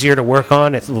easier to work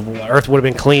on. The earth would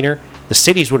have been cleaner. The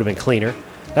cities would have been cleaner.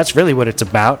 That's really what it's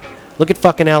about. Look at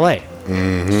fucking LA.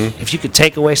 Mm-hmm. If you could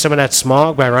take away some of that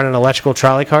smog by running electrical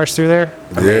trolley cars through there,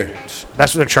 Yeah.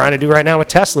 that's what they're trying to do right now with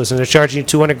Teslas, and they're charging you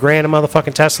 $200,000 a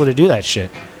motherfucking Tesla to do that shit.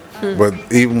 But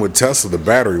even with Tesla, the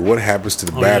battery, what happens to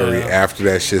the battery yeah. after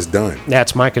that shit's done?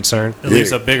 That's my concern. It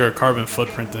leaves a bigger carbon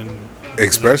footprint than.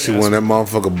 Especially when that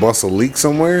motherfucker busts a leak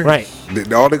somewhere. Right.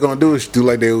 All they're gonna do is do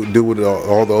like they do with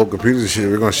all the old computers and shit.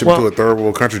 We're gonna ship it to Well, a third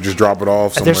world country, just drop it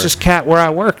off somewhere. There's this cat where I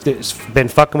work that's been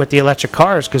fucking with the electric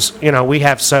cars because, you know, we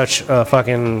have such a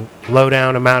fucking low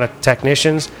down amount of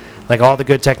technicians. Like, all the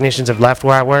good technicians have left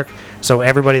where I work. So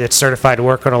everybody that's certified to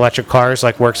work on electric cars,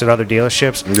 like, works at other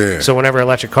dealerships. Yeah. So whenever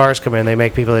electric cars come in, they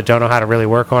make people that don't know how to really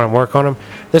work on them.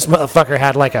 This motherfucker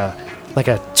had like a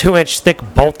 2-inch thick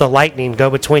bolt of lightning go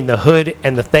between the hood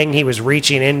and the thing he was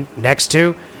reaching in next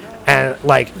to. And,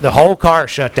 like, the whole car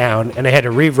shut down, and they had to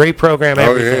reprogram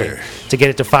everything to get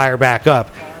it to fire back up.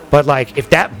 But, like, if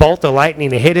that bolt of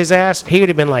lightning had hit his ass, he would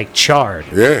have been, like, charred.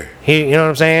 Yeah. You know what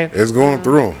I'm saying? It's going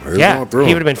through him. It's going through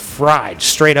he him. would have been fried,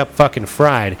 straight up fucking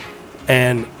fried.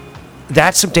 And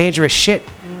that's some dangerous shit.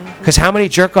 Because how many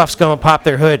jerk-offs go and pop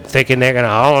their hood thinking they're going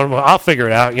to, I'll figure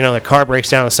it out. You know, the car breaks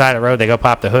down the side of the road, they go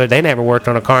pop the hood. They never worked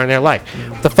on a car in their life.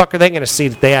 What the fuck are they going to see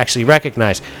that they actually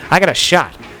recognize? I got a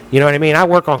shot. You know what I mean? I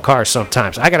work on cars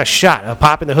sometimes. I got a shot of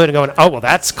popping the hood and going, oh, well,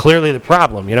 that's clearly the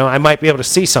problem. You know, I might be able to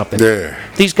see something. Yeah.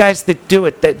 These guys that do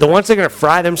it, the ones that are going to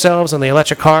fry themselves on the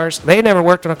electric cars, they never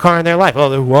worked on a car in their life.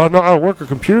 Oh, well, I know how to work a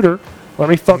computer. Let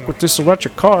me fuck with this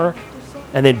electric car.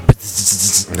 And then,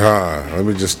 Let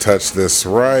me just touch this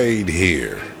right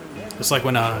here. It's like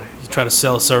when you try to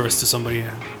sell a service to somebody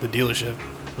at the dealership.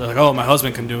 They're like, "Oh, my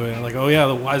husband can do it." I'm like, "Oh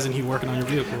yeah, why isn't he working on your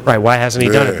vehicle? right, why hasn't he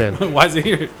done it Yeah. then? Why is he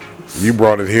here?" You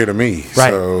brought it here to me.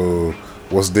 Right. So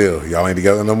what's the deal? Y'all ain't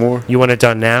together no more? You want it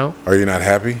done now? Are you not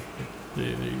happy? Yeah, there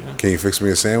you go. Can you fix me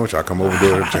a sandwich? I'll come over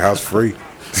there at your house free.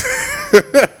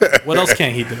 What else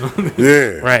can he do?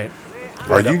 Yeah. Right.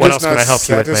 Are you What just else can not I help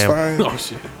you with, ma'am? satisfied? Oh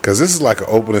shit! Because this is like an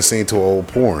opening scene to an old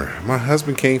porn. My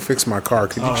husband can't fix my car.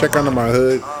 Could you check under my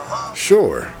hood?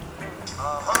 Sure.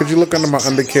 Could you look under my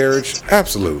undercarriage?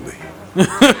 Absolutely.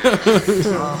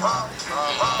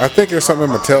 I think there's something in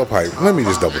my tailpipe. Let me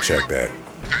just double check that.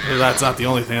 That's not the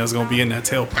only thing that's gonna be in that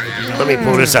tailpipe. You know? Let me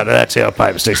pull this out of that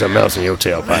tailpipe and stick something else in your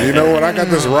tailpipe. You know what? I got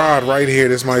this rod right here.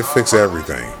 This might fix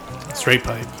everything. Straight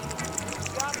pipe.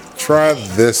 Try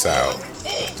this out.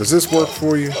 Does this work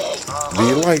for you? Do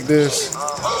you like this?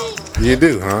 You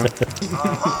do, huh?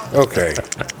 Okay.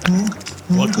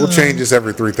 We'll change this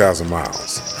every 3,000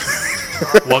 miles.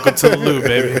 Welcome to the lube,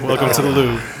 baby. Welcome to the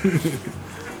lube.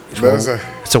 That's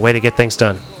It's a way to get things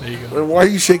done. There you go. why are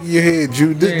you shaking your head,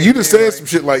 Jude? You just said some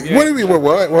shit like, what do you mean?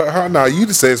 What? How? No, you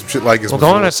just said some shit like this Well, go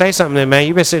before. on and say something then, man.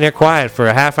 You've been sitting there quiet for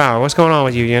a half hour. What's going on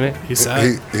with you, Unit? He's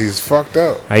sad. He's fucked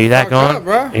up. Are you that Fucked up, gone?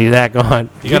 bro. Are you that gone?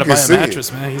 You gotta can buy a see it.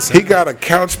 mattress, man. He's He sad. got a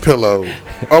couch pillow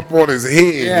up on his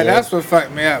head. Yeah, yo. that's what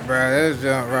fucked me up, bro. This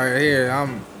junk right here.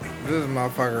 This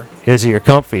motherfucker. Is it you're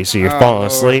comfy, so you're Oh, falling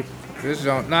Lord. asleep? This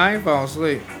junk. Nah, I ain't falling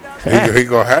asleep. He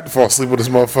gonna have to fall asleep with this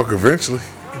motherfucker eventually.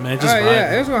 Man, just ride.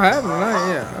 Yeah, it's gonna happen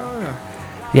tonight. Yeah. Oh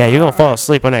yeah. Yeah, you're gonna fall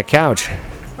asleep on that couch.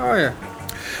 Oh yeah.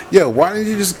 Yeah, why didn't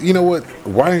you just? You know what?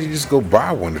 Why didn't you just go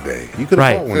buy one today? You could have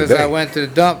Right. bought one Because today. I went to the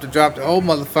dump to drop the old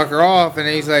motherfucker off, and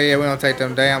he's like, "Yeah, we don't take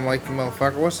them day." I'm like, "You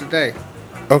motherfucker, what's the day?"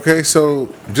 Okay, so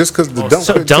just because the dump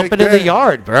So couldn't dump take it in the that,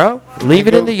 yard, bro. Leave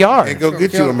it in the and yard. go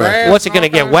get you Kill a mattress. grass. What's it gonna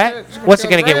get wet? What's it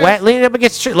gonna get wet? Lean it up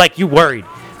against the tree like you worried.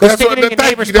 Go That's stick what- it in your thank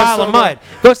neighbor's you, that's pile of so mud.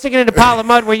 Go stick it in the pile of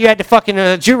mud where you had to fucking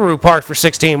Juru park for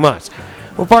 16 months.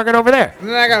 We'll park it over there. And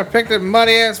then I gotta pick the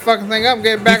muddy ass fucking thing up and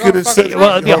get it back You on the could've fucking said-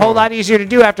 Well, it'd be a Hold whole on. lot easier to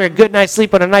do after a good night's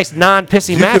sleep on a nice non-pissy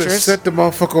You could have mattress. set the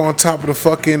motherfucker on top of the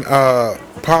fucking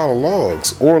pile of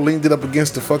logs, or leaned it up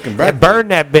against the fucking back. And burn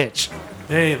that bitch.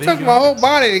 Hey, It there took you my go. whole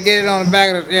body to get it on the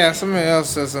back of the. Yeah, somebody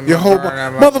else said something. Your whole Burn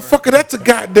that motherfucker. That's a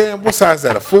goddamn. What size is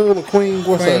that? A full, a queen?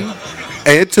 What's Queen. that?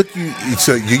 And it took you.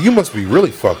 So you must be really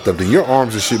fucked up. Then your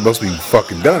arms and shit must be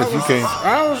fucking done if you can't.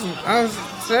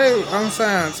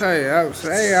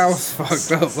 I was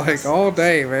fucked up like all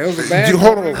day, man. It was a bad. You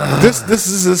hold on. This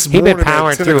is this He morning been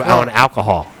powering at 10 through o'clock. on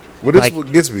alcohol. Well, this Like- is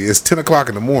what gets me. It's 10 o'clock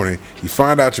in the morning. You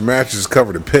find out your mattress is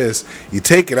covered in piss. You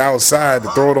take it outside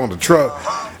to throw it on the truck.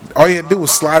 All you had to do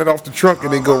was slide it off the truck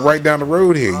and then go right down the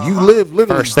road here. You live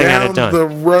literally First thing I'd have down done. the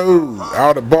road. I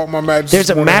would have bought my mattress. There's this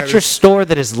a morning, had it- mattress store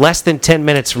that is less than 10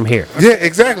 minutes from here. Yeah,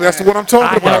 exactly. That's what I'm I talking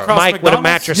helped about. across Mike with a McDonald's?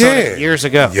 mattress on Yeah. it years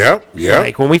ago. Yep.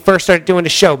 Like when we first started doing the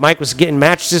show, Mike was getting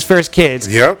mattresses for his kids.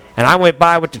 Yep. And I went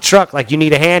by with the truck, like, you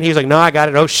need a hand? He was like, no, I got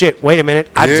it. Oh, shit. Wait a minute.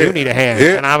 I Yeah. do need a hand.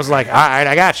 Yeah. And I was like, all right,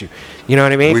 I got you. You know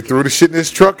what I mean? We threw the shit in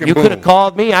this truck and You boom. could have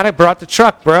called me. I'd have brought the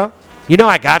truck, bro. You know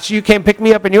I got you. You can't pick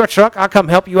me up in your truck. I'll come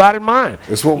help you out in mine.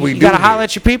 That's what we You do gotta here. holler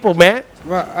at your people, man.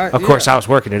 Well, Of course, I was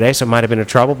working today, so it might have been in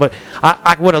trouble, but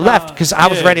I would have left because I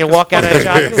was yeah, ready to walk out of that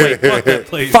job anyway. Fuck that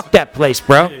place. Fuck that place,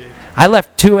 bro. I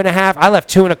left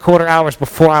 2.25 hours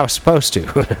before I was supposed to.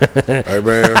 Hey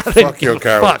man, I didn't fuck your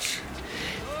give a couch.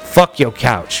 Fuck your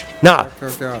couch. Nah,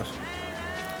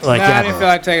 like I yeah. didn't feel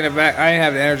like taking it back. I didn't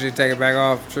have the energy to take it back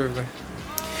off. Truthfully,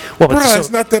 Well, but, Bro, so- it's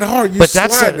not that hard. You but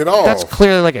that's slide it off. that's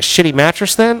clearly like a shitty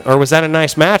mattress then, or was that a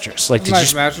nice mattress? Like, did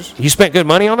nice you mattress. you spent good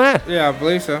money on that? Yeah, I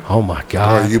believe so. Oh my Oh,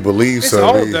 god. you believe It's so?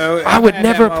 old Lee. though. I would I've had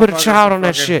never that put a motherfucker child for on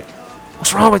that fucking shit.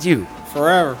 What's wrong with you?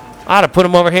 Forever. I'd have put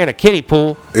him over here in a kiddie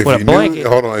pool If with you a blanket. knew,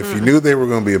 hold on. If you knew they were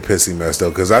going to be a pissy mess, though,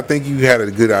 because I think you had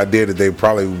a good idea that they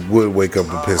probably would wake up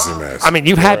a pissy mess. I mean,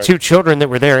 you've had two children that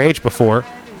were their age before.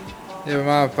 Yeah, but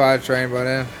mom probably trained by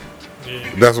then.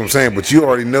 That's what I'm saying. But you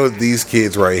already know that these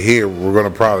kids right here were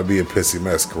going to probably be a pissy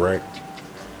mess, correct?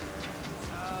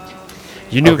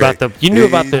 You knew Okay. about the you knew Yeah,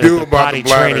 about you the, knew the about potty the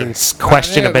bladder. training's I knew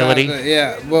questionability. about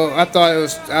yeah, well, I thought I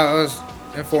was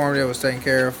informed it was taken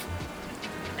care of.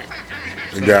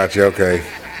 Gotcha. Okay.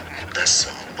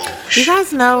 You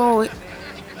guys know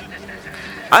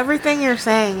everything you're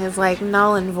saying is like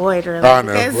null and void, really. I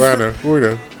know. It's- I know. We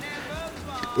know.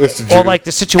 It's the Well, truth. like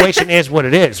the situation is what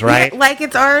it is, right? Like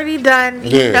it's already done.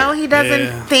 You Yeah. know he doesn't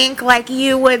Yeah. think like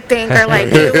you would think or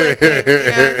like you would think.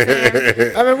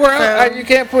 You know what I'm saying? I mean, you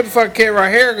can't put the fucking kid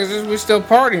right here because we're still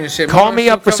partying and shit. Call Mother's me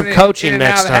still up for coming some in- coaching in and out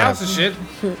next of the time. house and shit.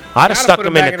 I'd have Gotta stuck put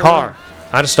him him in back the in the room. car.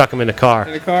 I'd have stuck him in the car.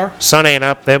 In the car. Sun ain't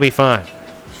up. They'll be fine.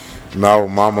 No,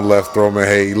 mama left. Throw me.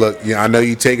 Hey, look. Yeah, I know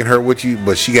you taking her with you,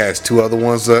 but she has two other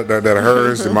ones that are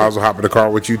hers. You might as well hop in the car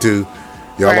with you too.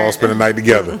 Y'all all Right. spend the night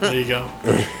together. There you go.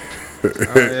 Oh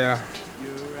yeah.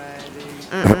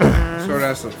 So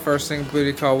that's the first thing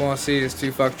Booty Call won't see is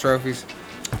two fuck trophies.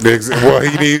 Well,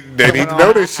 they need to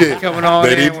know this shit. Coming on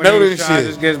They in need to when know he this trying to shit.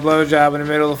 just get his blowjob in the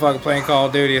middle of fucking playing Call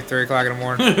of Duty at 3 o'clock in the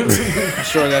morning. I'm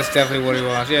sure that's definitely what he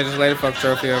wants. Yeah, just lay the fuck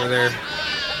trophy over there.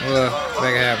 We'll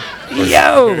make it happen.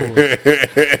 Yo,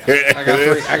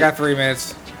 I got 3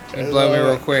 minutes. You blow me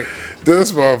real quick.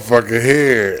 This motherfucker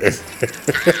here.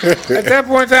 At that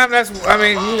point in time, I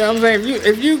mean, you know what I'm saying?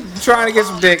 If you trying to get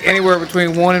some dick anywhere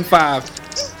between 1 and 5,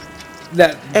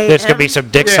 there's gonna be some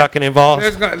dick Yeah. sucking involved.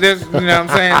 there's you know what I'm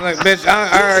saying? Like, bitch,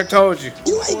 I already told you.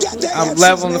 I'm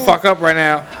leveling the fuck up right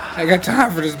now. I got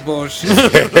time for this bullshit.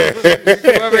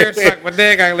 Come over here and suck my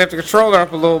dick. I can lift the controller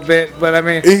up a little bit, but I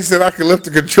mean, He said I could lift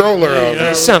the controller up.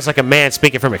 This sounds like a man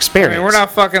speaking from experience. we're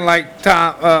not fucking like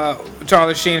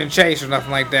Charlie Sheen and Chase or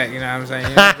nothing like that. You know what I'm saying?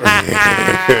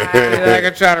 I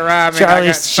can try to ride me.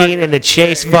 Charlie Sheen and the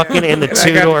Chase fucking in the I got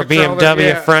two-door the controller, BMW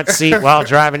yeah. front seat while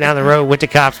driving down the road with the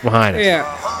cops behind us.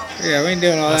 Yeah, we ain't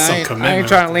doing all That's that. some I ain't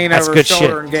trying to lean That's over good his shoulder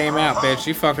shit. and game out, bitch.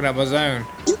 You fucking up my zone.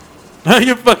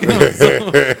 You're fucking. You know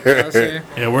what I'm saying?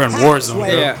 Yeah, we're in war zone. Bro.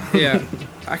 Yeah.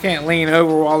 I can't lean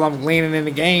over while I'm leaning in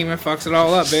the game. It fucks it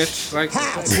all up, bitch. Like,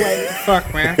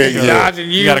 fuck, man. I can't be dodging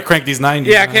you. You gotta crank these 90s.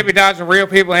 Yeah, I man. can't be dodging real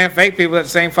people and fake people at the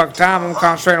same fucking time. I'm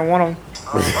concentrating on one of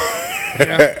them. You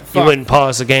know, You fuck. wouldn't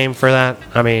pause the game for that?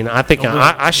 I mean, I think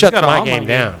I shut got an my online game game.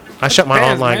 down. I shut my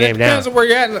Depends, online man. game It depends down. on where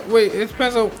you're at. Wait, it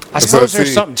depends on. I suppose there's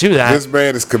see, something to that. This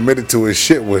man is committed to his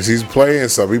shit. Was he's playing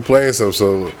something? He playing something.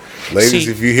 So, ladies, See,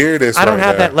 if you hear this, I don't right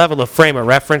have now, that level of frame of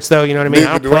reference, though. You know what I mean?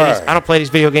 Neither do I. I don't play these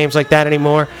video games like that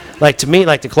anymore. Like to me,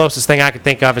 like the closest thing I could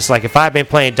think of is like if I've been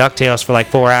playing Ducktales for like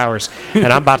 4 hours and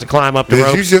I'm about to climb up the Did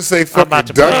ropes. you just say I'm fucking about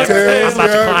to play- DuckTales? I'm about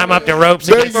to man? climb up the ropes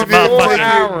and get Baby, some take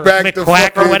motherfucking me back to McQuack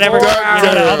or fucking whatever. You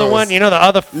know the other DuckTales. one. You know the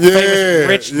other famous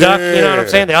rich duck. You know what I'm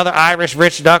saying? The other Irish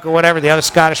rich duck or whatever. The other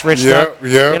Scottish rich Yep, duck.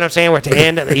 yep. You know what I'm saying? Where at the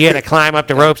end you had to climb up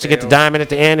the ropes to get the diamond at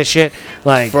the end and shit.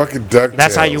 Like Fucking DuckTales.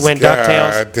 that's how you win God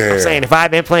DuckTales. damn. I'm saying if I've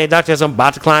been playing DuckTales, I'm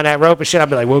about to climb that rope and shit. I'd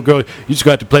be like, well, girl, you just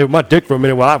got to play with my dick for a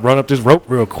minute while I run up this rope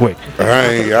real quick.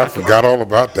 I forgot all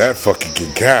about that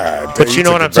fucking God. But you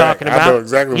know what I'm talking about? I know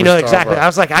exactly what you know you're talking exactly. I about.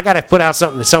 was like, I got to put out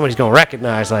something that somebody's going to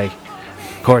recognize. Like,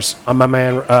 of course, I'm my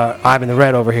man Ivan the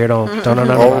Red over here. Don't know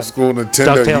nothing Old about school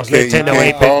Nintendo. DuckTales, You Nintendo can't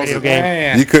 8-bit pause video it. game.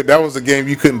 Yeah. You could. That was a game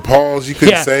you couldn't pause. You couldn't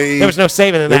Yeah, save. there was no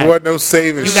saving in There that. wasn't no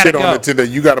saving You gotta shit on go. Nintendo.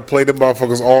 You got to play them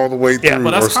motherfuckers all the way Yeah, through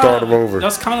But or that's start them kind over. of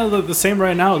that's kind of the same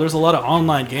right now. There's a lot of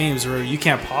online games where you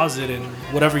can't pause it and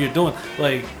whatever you're doing,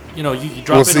 like you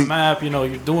drop in see- a map.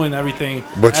 You're doing everything.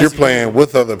 But as you're you playing go.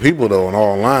 with other people though, and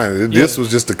online. This Yeah.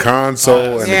 was just the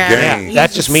console and Yeah. the Yeah, game.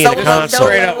 that's just me and the Solo console.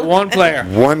 Straight up, one player.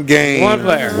 One game. One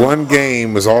player. One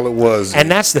game is all it was. And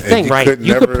that's the thing, right? could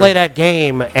You could never- play that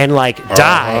game and like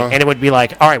die, Uh-huh. and it would be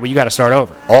like, all right, well, you got to start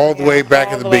over. all the way back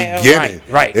at the All the way over. beginning.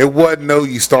 Right. It wasn't no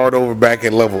you start over back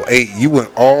at level 8. You went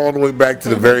all the way back to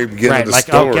the very beginning Right, of the like,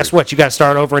 story. oh, guess what? You got to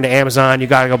start over into Amazon. You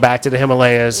got to go back to the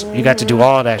Himalayas. You got to do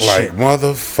all that Like shit.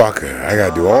 motherfucker, I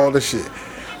gotta do all this shit.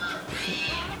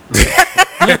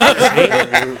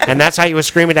 And that's how you were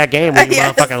screaming that game when you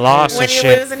Yes. motherfucking lost when and you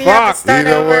shit. lose and you have to Fuck. start You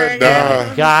know over what? again.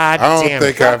 Nah. God I don't damn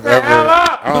think it. I've ever.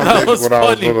 I don't That think was when I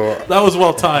was funny. little. That was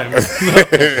well timed.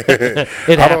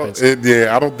 It happens.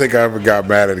 I don't think I ever got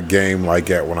mad at a game like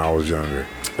that when I was younger.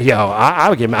 Yo,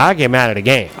 I get mad at a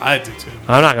game. I do too.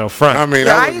 I'm not gonna front. I mean,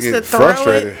 Yo, I I would used to get throw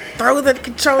frustrated. throw the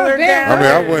controller down. I mean,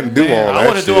 I wouldn't do all that. I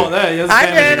want to do shit. all that. Yes, I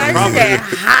damn did. it, I used to problem.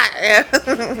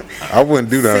 get hot. I wouldn't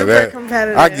do none of Super that.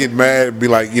 competitive. I get mad and be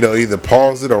like, either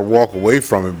pause it or walk away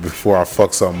from it before I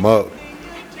fuck something up.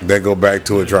 Then go back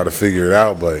to it, try to figure it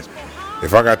out. But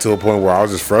if I got to a point where I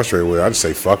was just frustrated with it, I'd just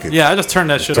say fuck it. Yeah, I just turned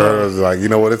that shit Turn off. like, you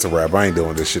know what? It's a wrap. I ain't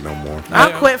doing this shit no more.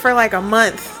 I'll quit for like a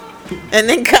month and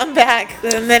then come back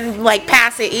and then like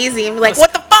pass it easy and be like,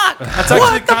 what the fuck? That's actually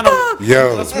What the kind of fuck?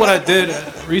 Yo, that's what I did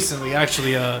recently.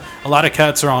 Actually, a lot of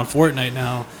cats are on Fortnite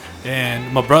now,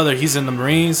 and my brother, he's in the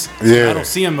Marines. Yeah. I don't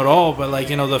see him at all, but like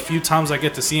the few times I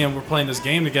get to see him, we're playing this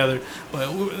game together. But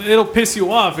it'll piss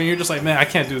you off, and you're just like, man, I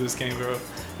can't do this game, bro.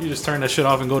 You just turn that shit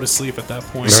off and go to sleep at that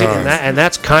point. See, and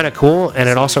that's kind of cool, and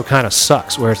it also kind of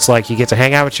sucks, where it's like you get to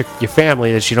hang out with your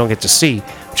family that you don't get to see,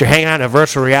 but you're hanging out in a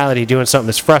virtual reality doing something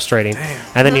that's frustrating,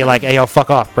 and then you're like, hey, yo, fuck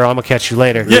off, bro, I'm going to catch you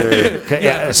later.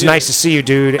 Yeah, it's nice to see you,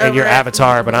 dude, and your Alright.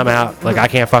 avatar, but I'm out. Like, I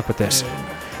can't fuck with this.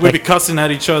 We'd be cussing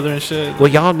at each other and shit. Well,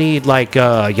 y'all need like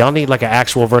an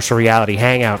actual virtual reality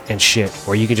hangout and shit,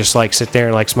 where you can just like sit there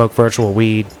and like smoke virtual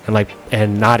weed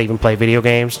and not even play video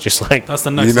games, just like That's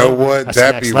the next you know level. what? That's the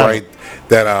That'd next be level. right.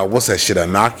 That what's that shit?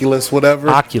 An Oculus, whatever.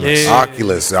 Oculus. Yeah.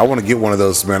 Oculus. I want to get one of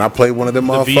those, man. I played one of them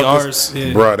motherfuckers. VRs,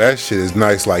 yeah. Bruh, that shit is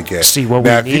nice like that. See, what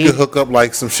now, we if you need- could hook up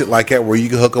like some shit like that, where you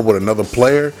can hook up with another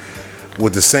player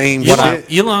with the same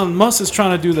shit. Elon Musk is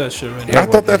trying to do that shit right now. I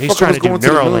thought that He's fucker trying was to do going to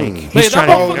the Neuralink. moon. He's Wait, trying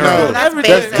that to do Oh motherfucker- Neuralink. no,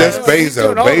 That's that's Bezos. He's Bezos.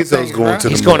 doing all the Bezos things, going bro. to the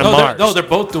He's moon. going to No, Mars. they're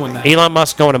both doing that. Elon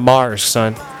Musk's going to Mars,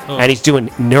 son. And he's doing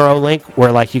Neuralink,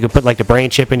 where like you could put like the brain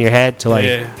chip in your head to like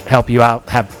Yeah. help you out,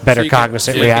 have better So you can-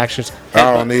 cognizant yeah. reactions.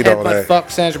 I don't need all Headbutt that. fuck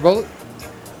Sandra Bullock.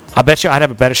 I bet you I'd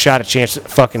have a better shot at chance at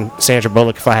fucking Sandra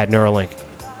Bullock if I had Neuralink.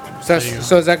 So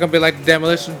is that gonna be like the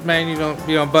Demolition Man?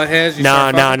 You don't butt heads. You No,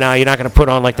 start no, fucking? no. You're not gonna put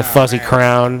on like the fuzzy man.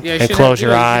 crown Yeah, and shouldn't close have-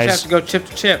 your you just eyes. have to go chip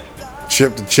to chip.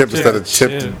 Chip to chip instead of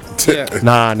chip to Yeah. tip. Yeah.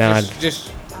 Nah, nah.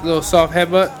 Just a little soft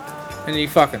headbutt. and you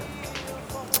fucking.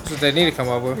 That's what they need to come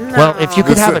up with. Well, if you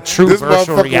could have a true this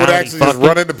virtual motherfucker would reality actually just fucking,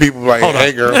 run into people like, Hold on.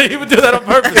 hey, girl. He would do that on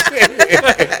purpose.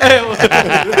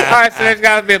 Alright, so there's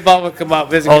gotta be a bubble come up.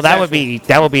 oh, that would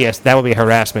be a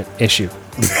harassment issue.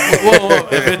 Well,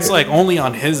 if it's like only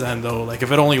on his end though, like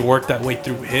if it only worked that way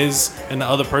through his, and the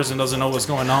other person doesn't know what's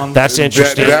going on. That's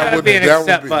interesting. That would be an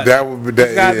accept button. That would be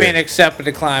There's gotta be an yeah. accept and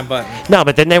decline button. No,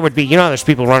 but then there would be, there's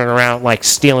people running around like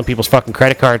stealing people's fucking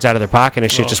credit cards out of their pocket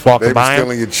and shit, just walking They be by 'em.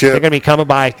 stealing your chip. They're gonna be coming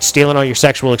by, stealing all your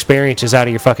sexual experiences out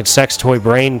of your fucking sex toy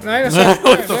brain. No, that's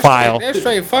not File. They're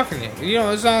straight fucking you. You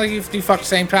know, it's not like you fuck the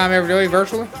same time every day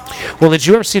virtually. Well, did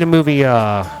you ever see the movie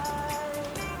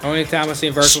Only time I've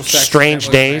seen virtual sex. Strange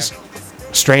Days?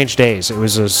 Strange Days. It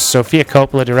was Sophia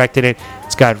Coppola directed it.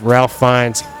 It's got Ralph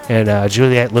Fiennes and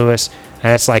Juliette Lewis,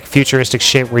 and it's like futuristic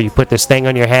shit where you put this thing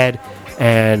on your head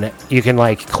and you can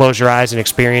like close your eyes and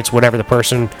experience whatever the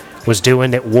person was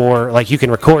doing that wore, like you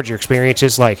can record your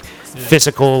experiences, like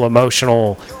physical,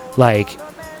 emotional, like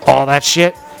all that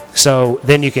shit. So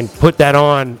then you can put that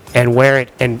on and wear it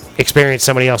and experience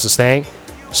somebody else's thing.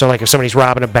 So like if somebody's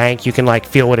robbing a bank, you can like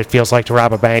feel what it feels like to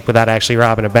rob a bank without actually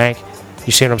robbing a bank.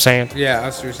 You see what I'm saying? Yeah,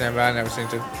 that's what you're saying, but I never seen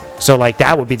it. So like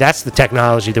that's the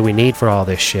technology that we need for all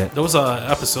this shit. There was a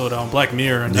episode on Black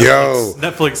Mirror on Yo.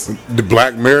 Netflix. The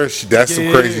Black Mirror, that's some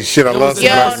Yeah. crazy shit. I There love was some a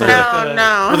Yo, Black Mirror.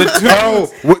 no. With the two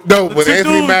Oh, with two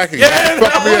Anthony dudes. Mackie. Yeah, That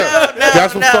fucked me up.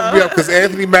 That's what fucked me up because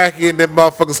Anthony Mackie and them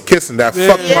motherfuckers kissing. That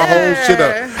fucked my whole shit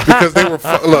up because they were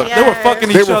look. Yeah. They were fucking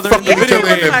They each were other. fucking in each the other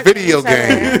in video that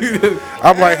game. video Fucking game.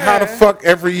 I'm like, how the fuck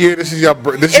every year this is your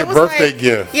birthday like,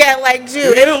 gift? Yeah, like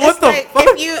Jude. Yeah, what it's the like, fuck?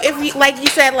 if you like you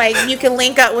said, like you can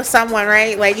link up with someone,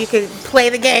 right? Like you could play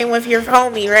the game with your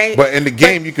homie, right? But in the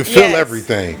game, you can feel yes.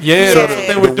 everything. Yeah, So that's what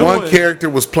they the were doing. one character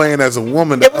was playing as a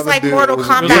woman. The It was other like dude Mortal It was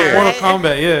Kombat, like Mortal right?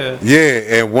 Kombat, yeah.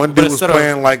 Yeah, and one dude was instead of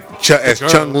playing like as girl,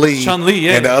 Chun-Li, Chun-Li,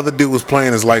 yeah. and the other dude was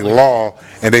playing as like Law,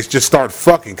 and they just start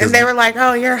fucking. And they were like,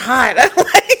 "Oh, you're hot."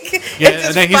 Yeah,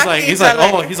 and then he's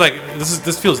like,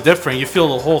 this feels different. You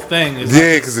feel the whole thing. It's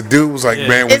yeah, because the dude was like, Yeah.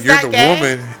 man, when Is you're that the gay?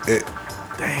 woman,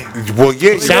 well,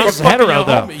 yeah, It sounds fucking hetero your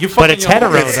though, homie. You but fucking it's your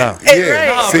hetero homie. though.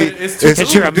 yeah. Right. See, No, but it's two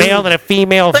Because you're a dudes. male and a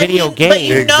female video But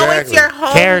game. you know it's Exactly.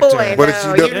 your Character. homeboy, But it's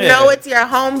though. you You know- know it's your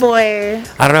homeboy.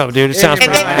 I don't know, dude. It sounds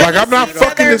And pretty then- bad. like I'm not See each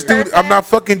fucking other this dude. in I'm not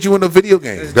fucking you in a video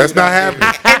game. That's not happening.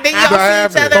 And then y'all Not see each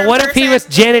happening. other. But what if he was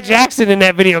Janet Jackson in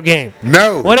that video game?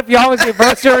 No. What if y'all was in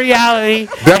virtual reality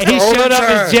That's and he the only showed up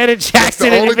time- as Janet That's Jackson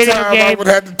the in the only video time game? I would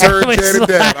have to turn and was Janet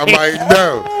down. I'm like,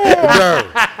 no.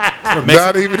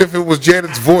 Not even if it was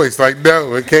Janet's voice. Like,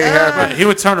 no, it can't happen. He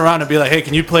would turn around and be like, "Hey,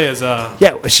 can you play as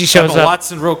yeah, she shows Emma up.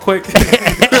 Watson real quick?"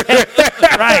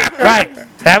 Right.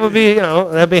 That would be,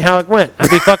 that'd be how it went. I'd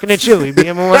be fucking at you. He'd be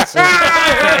Emma Watson.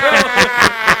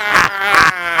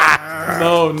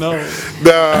 No. No,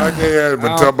 I can't have it.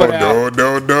 But talk put about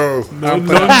no. No.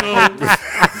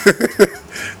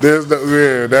 There's no,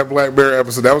 yeah, that Black Mirror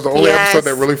episode. That was the only episode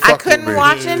that really fucked with me.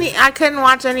 I couldn't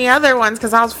watch any other ones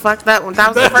because I was fucked up.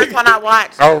 That was the first one I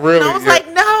watched. Oh, really? And I was Yeah. like,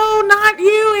 no, not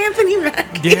you, Anthony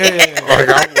Mackie.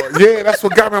 Yeah. Yeah, that's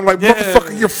what got me. I'm like,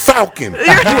 motherfucker, you're Falcon. You're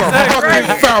a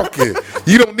fucking Falcon.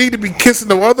 You don't need to be kissing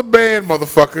no other band,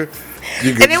 motherfucker.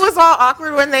 You can- And it was all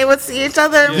awkward when they would see each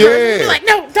other. And Yeah. be like,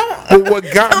 no, don't. But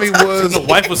what got me was The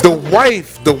wife was the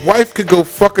wife could go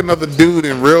fuck another dude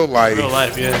in real life, Real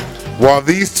life, yeah. while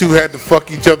these two had to fuck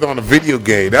each other on a video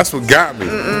game. That's what got me.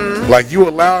 Like, you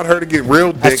allowed her to get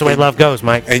real dick, That's the way love goes,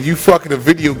 Mike. and you fucking a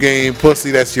video game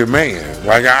pussy that's your man.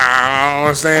 Like, I don't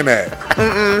understand that.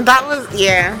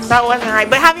 That wasn't right.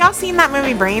 But have y'all seen that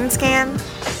movie Brain Scan?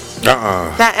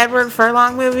 That Edward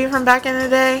Furlong movie from back in the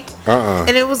day? And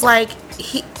it was like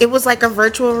a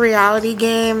virtual reality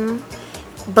game,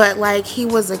 but like he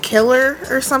was a killer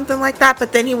or something like that.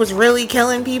 But then he was really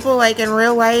killing people like in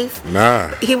real life. Nah.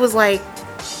 He was like,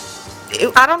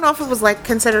 I don't know if it was like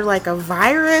considered like a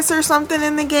virus or something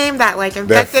in the game that like That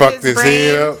infected fucked his his brain.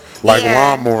 head up like Yeah.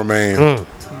 Lawnmower Man.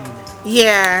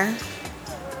 Yeah.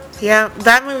 Yeah,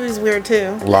 that movie's weird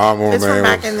too. Lawnmower It's from Man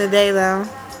back was in the day though.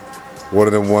 one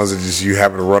of them ones that just you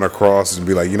happen to run across and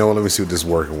be like, you know what, let me see what this is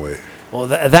working with. Well,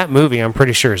 that movie, I'm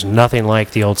pretty sure, is nothing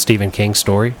like the old Stephen King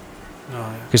story.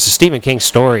 Because the Stephen King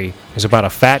story is about a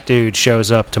fat dude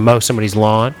shows up to mow somebody's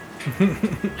lawn,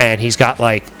 and he's got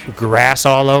like grass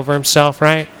all over himself,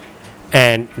 right?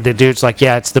 And the dude's like,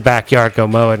 "Yeah, it's the backyard. Go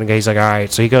mow it." And he's like, "All right."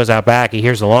 So he goes out back. He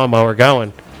hears the lawnmower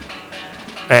going,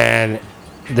 and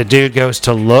the dude goes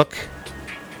to look.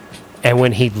 And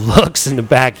when he looks in the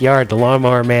backyard, the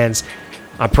lawnmower man's,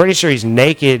 I'm pretty sure he's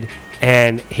naked,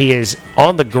 and he is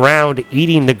on the ground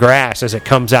eating the grass as it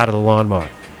comes out of the lawnmower.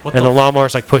 And the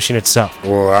lawnmower's like pushing itself.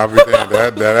 Well, I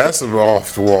mean, that's some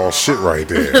off the wall shit right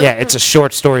there. Yeah, it's a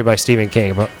short story by Stephen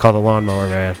King called The Lawnmower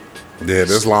Man. Yeah,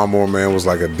 this Lawnmower Man was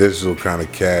like a digital kind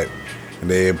of cat, and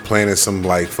they implanted some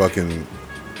like fucking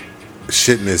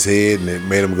shit in his head, and it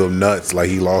made him go nuts. Like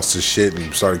he lost his shit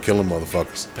and started killing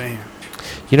motherfuckers. Damn.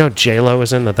 You know J-Lo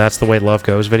is in That's the Way Love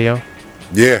Goes video?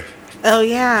 Yeah. Oh,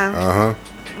 yeah. Uh-huh.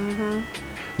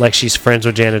 Mm-hmm. Like she's friends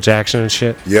with Janet Jackson and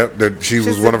shit? Yep, she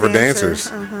was one of her dancers.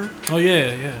 Uh-huh. Oh,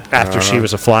 yeah. After she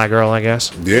was a fly girl, I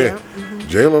guess? Yeah. Mm-hmm.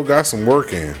 J-Lo got some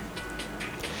work in.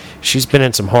 She's been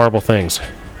in some horrible things.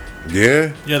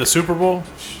 Yeah? Yeah, the Super Bowl?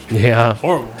 Yeah.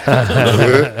 Horrible.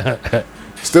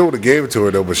 Still would have gave it to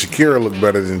her, though, but Shakira looked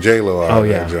better than J-Lo out of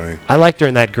that joint. I liked her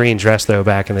in that green dress, though,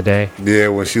 back in the day. Yeah,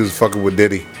 when she was fucking with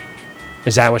Diddy.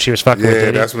 Is that when she was fucking with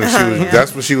Diddy? Yeah,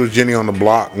 that's when she was Jenny on the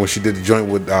Block, when she did the joint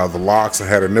with the locks and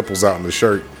had her nipples out in the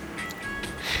shirt.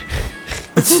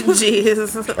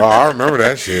 Jeez. Oh, I remember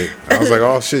that shit. I was like,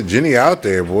 oh shit, Jenny out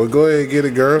there, boy. Go ahead and get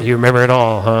it, girl. You remember it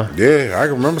all, huh? Yeah, I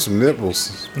can remember some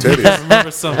nipples, titties. I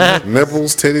remember some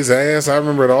nipples, titties, ass. I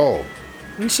remember it all.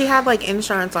 And she had like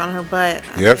insurance on her butt.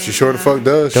 Yep, she sure the fuck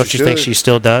does. Don't you think she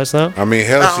still does, though? I mean,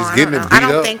 hell, she's getting it beat I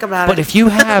don't up. think about But it. if you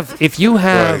have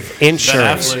Right.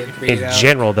 insurance in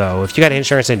general, though, if you got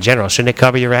insurance in general, shouldn't it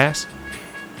cover your ass?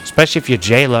 Especially if you're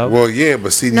J-Lo. Well, yeah,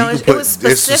 but see, No, you it can put was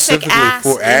it's specific specifically ass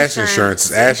for ass insurance.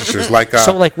 It's ass insurance, like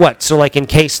So like what? So like in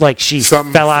case like she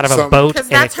fell out of a boat and it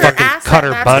that's her fucking asset. cut her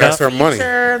That's butt that's up. her money.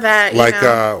 That, Like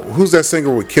who's that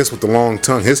singer with Kiss with the long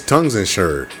tongue? His tongue's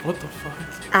insured. What the fuck?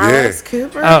 Alice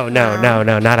Cooper? Oh no,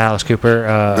 not Alice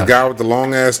Cooper. The guy with the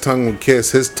long ass tongue with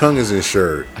Kiss, his tongue is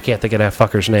insured. I can't think of that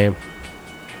fucker's name.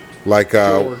 Like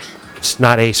It's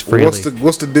not Ace Frehley.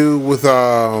 what's the dude with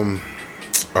oh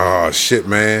shit,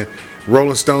 man,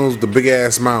 Rolling Stones with the big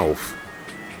ass mouth.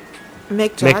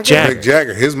 Mick Jagger. Mick Jagger. Mick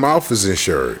Jagger, his mouth is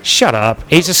insured. Shut up.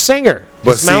 He's a singer.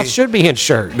 But His mouth see- should be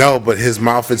insured. No, but his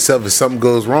mouth itself, if something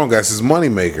goes wrong, that's his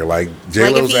moneymaker. Like Like if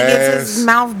J-Lo's he gets his ass.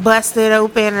 mouth busted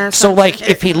open or So something. like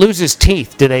if he loses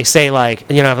teeth, do they say like,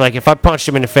 you know, like if I punched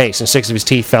him in the face and 6 of his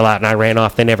teeth fell out and I ran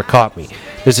off, they never caught me?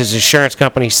 Does his insurance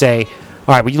company say,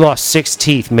 all right, well, you lost 6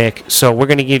 teeth, Mick, so we're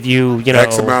going to give you, you know,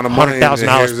 X amount of money,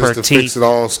 $100,000 per to teeth fix it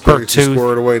all, per tooth.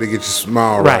 squared away to get your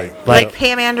smile Right. right. like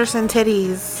Pam Anderson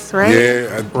titties, right?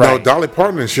 Yeah, no, Right. Dolly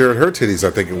Parton insured her titties. I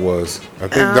think it was. I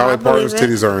think I Dolly believe Parton's it.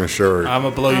 titties are insured. I'm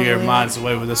gonna blow your minds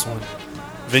away with this one.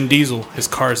 Vin Diesel, his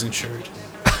car's insured.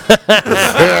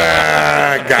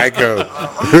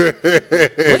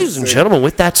 Geico. Ladies and gentlemen,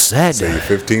 with that said, Say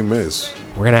 15 minutes.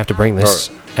 we're going to have to bring this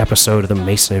episode of the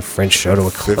Mason and French show to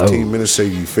a close. 15 minutes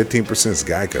save you 15% is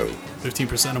Geico.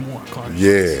 15% or more, Clark.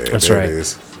 Yeah, That's there right. it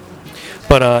is.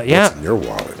 But yeah, What's in your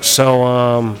wallet.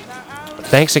 so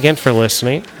thanks again for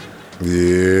listening.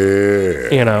 Yeah.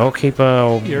 You know, keep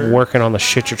working on the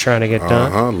shit you're trying to get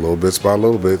done. Little bits by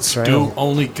little bits. Right. Do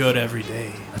only good every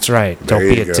day. That's right. There Don't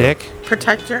be you a go. dick.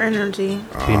 Protect your energy.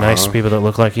 Be nice to people that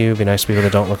look like you. Be nice to people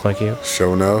that don't look like you.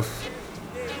 Show enough.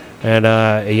 And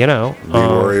you know, Be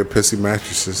wary of pissy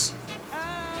mattresses.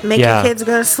 Make Yeah. your kids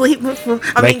go to sleep before.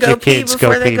 make go your pee kids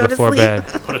before go they pee go before to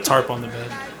sleep. bed. Put a tarp on the bed.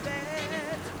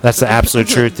 That's the absolute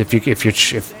truth. If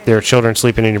there are children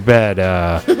sleeping in your bed,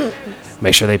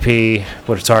 make sure they pee.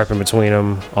 Put a tarp in between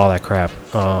them. All that crap.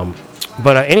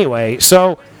 But anyway,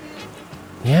 so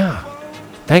yeah.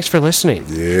 Thanks for listening.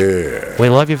 Yeah. We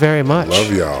love you very much.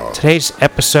 Love y'all. Today's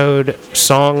episode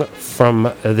song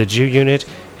from the Jew Unit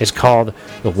is called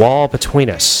The Wall Between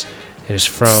Us. It is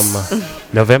from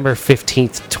November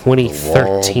 15th, Wall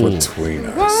 2013. between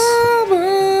us.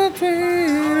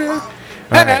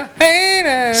 All right.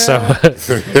 So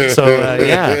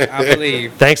yeah. I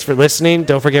believe. Thanks for listening.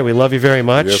 Don't forget, we love you very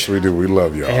much. Yes, we do. We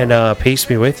love y'all. And peace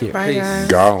be with you. Bye, guys.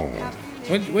 Gone.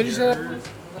 What'd you say?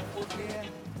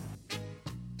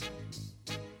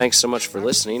 Thanks so much for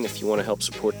listening. If you want to help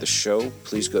support the show,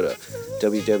 please go to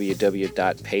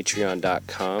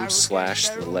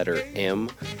www.patreon.com/M.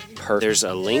 There's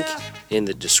a link in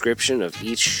the description of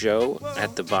each show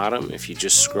at the bottom. If you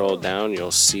just scroll down, you'll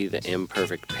see the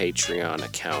Imperfect Patreon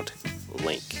account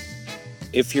link.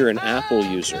 If you're an Apple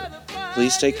user,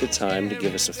 please take the time to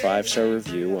give us a 5-star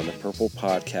review on the Purple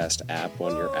Podcast app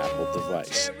on your Apple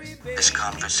device. This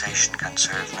conversation can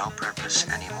serve no purpose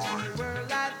anymore.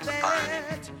 Goodbye.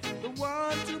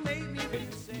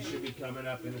 You should be coming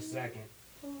up in a second.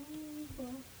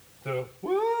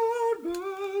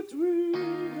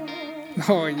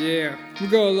 Oh yeah, we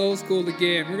go a little old school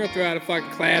again. We're gonna throw out a fucking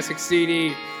classic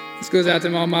CD. This goes out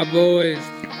to all my boys,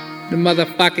 the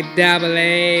motherfucking double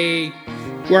A,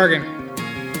 working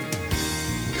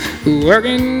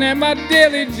at my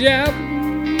daily job.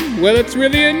 Well, it's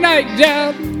really a night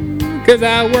job. 'cause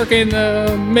I work in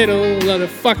the middle of the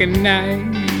fucking night.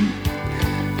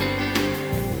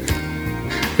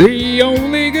 The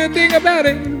only good thing about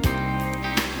it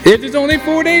is it's only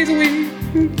 4 days a week,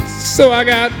 so I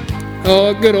got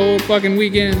a good old fucking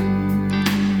weekend.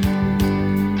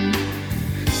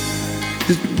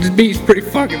 This beat's pretty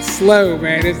fucking slow,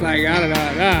 man. It's like da da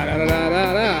da da da da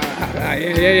da da.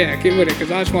 Yeah. Get with it,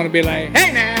 'cause I just want to be like,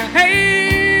 hey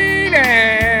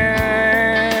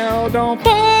now, don't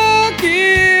fuck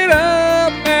it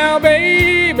up now,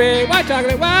 baby. White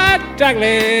chocolate.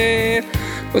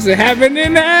 What's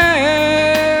happening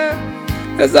now?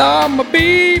 That's all my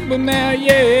people now,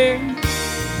 yeah.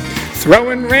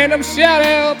 Throwing random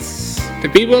shout-outs to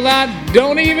people I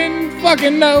don't even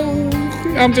fucking know.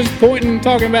 I'm just pointing,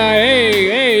 talking about,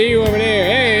 hey, you over there,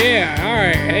 hey, yeah,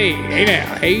 alright,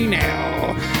 hey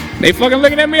now. They fucking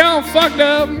looking at me all fucked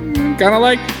up, kinda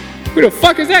like, who the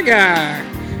fuck is that guy?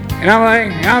 And I'm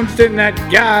like, I'm sitting that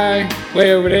guy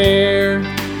way over there.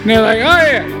 And they're like, oh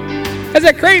yeah, that's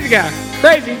that crazy guy.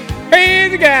 Crazy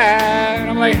guy. And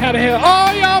I'm like, how the hell?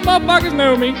 Oh, y'all motherfuckers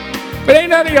know me. But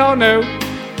ain't none of y'all know.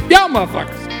 Y'all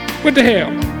motherfuckers. What the hell?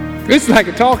 This is like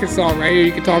a talking song right here.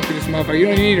 You can talk to this motherfucker. You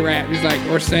don't even need to rap. It's like,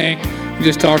 or sing. You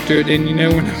just talk to it. Then you know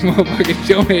when the motherfucker's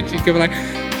showing it, you come like,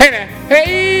 hey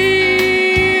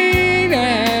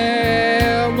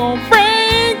now, I'm gonna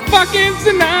Frank fucking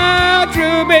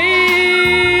Sinatra, baby.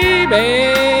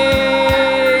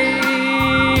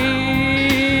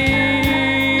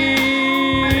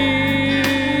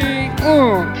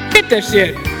 Hit that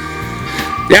shit.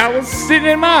 Yeah, I was sitting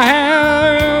in my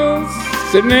house,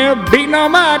 sitting there beating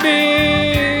on my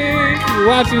dick,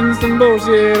 watching some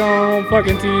bullshit on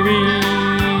fucking TV.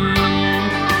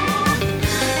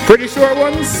 Pretty sure it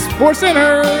wasn't Sports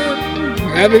Center.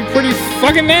 That'd be pretty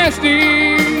fucking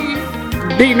nasty.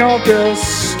 Beating off the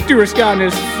Stuart Scott and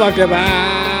his fucked up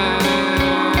eye.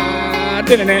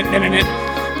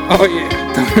 Oh yeah.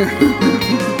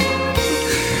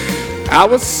 I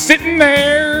was sitting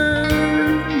there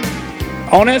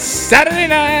on a Saturday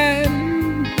night,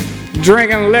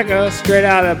 drinking liquor straight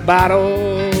out of the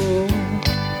bottle.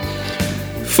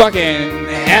 Fucking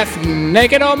half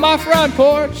naked on my front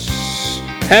porch.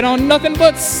 Had on nothing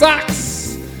but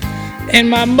socks. And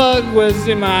my mug was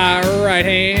in my right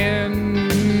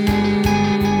hand.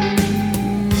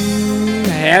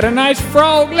 Had a nice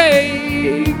frog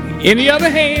leg in the other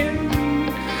hand.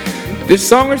 This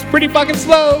song is pretty fucking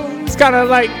slow. It's kinda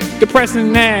like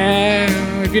depressing now.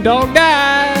 If your dog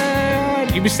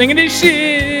died, you be singing this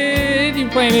shit. You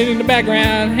playing it in the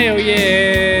background, hell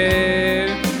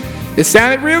yeah. It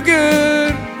sounded real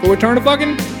good before we turned the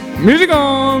fucking music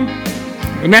on.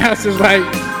 And now it's just like,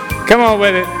 come on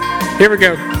with it. Here we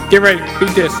go. Get ready.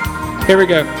 Beat this. Here we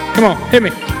go. Come on, hit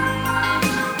me.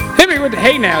 Hit me with the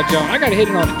hey now, John. I gotta hit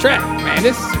it on the track, man.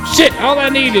 This is some shit. All I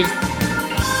need is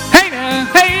hey now,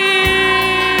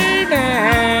 hey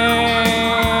now.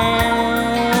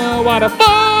 Why the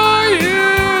fuck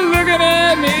you looking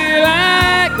at me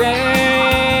like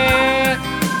that?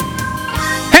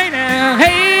 Hey now,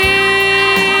 hey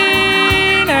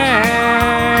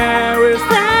now. It's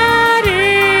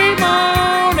Friday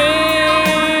morning.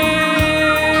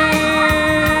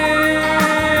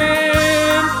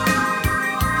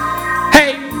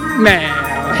 Hey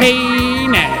now, hey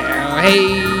now, hey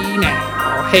now,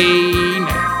 hey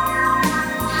now.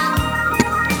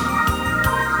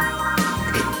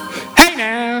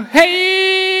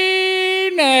 Hey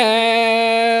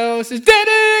now, this is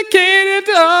dedicated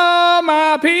to all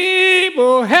my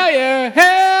people. Hell yeah,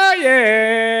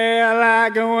 I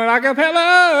like going a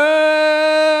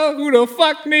cappella. Who the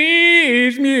fuck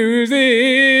needs music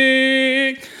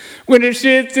when the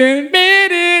shit's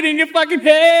embedded in your fucking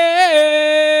head?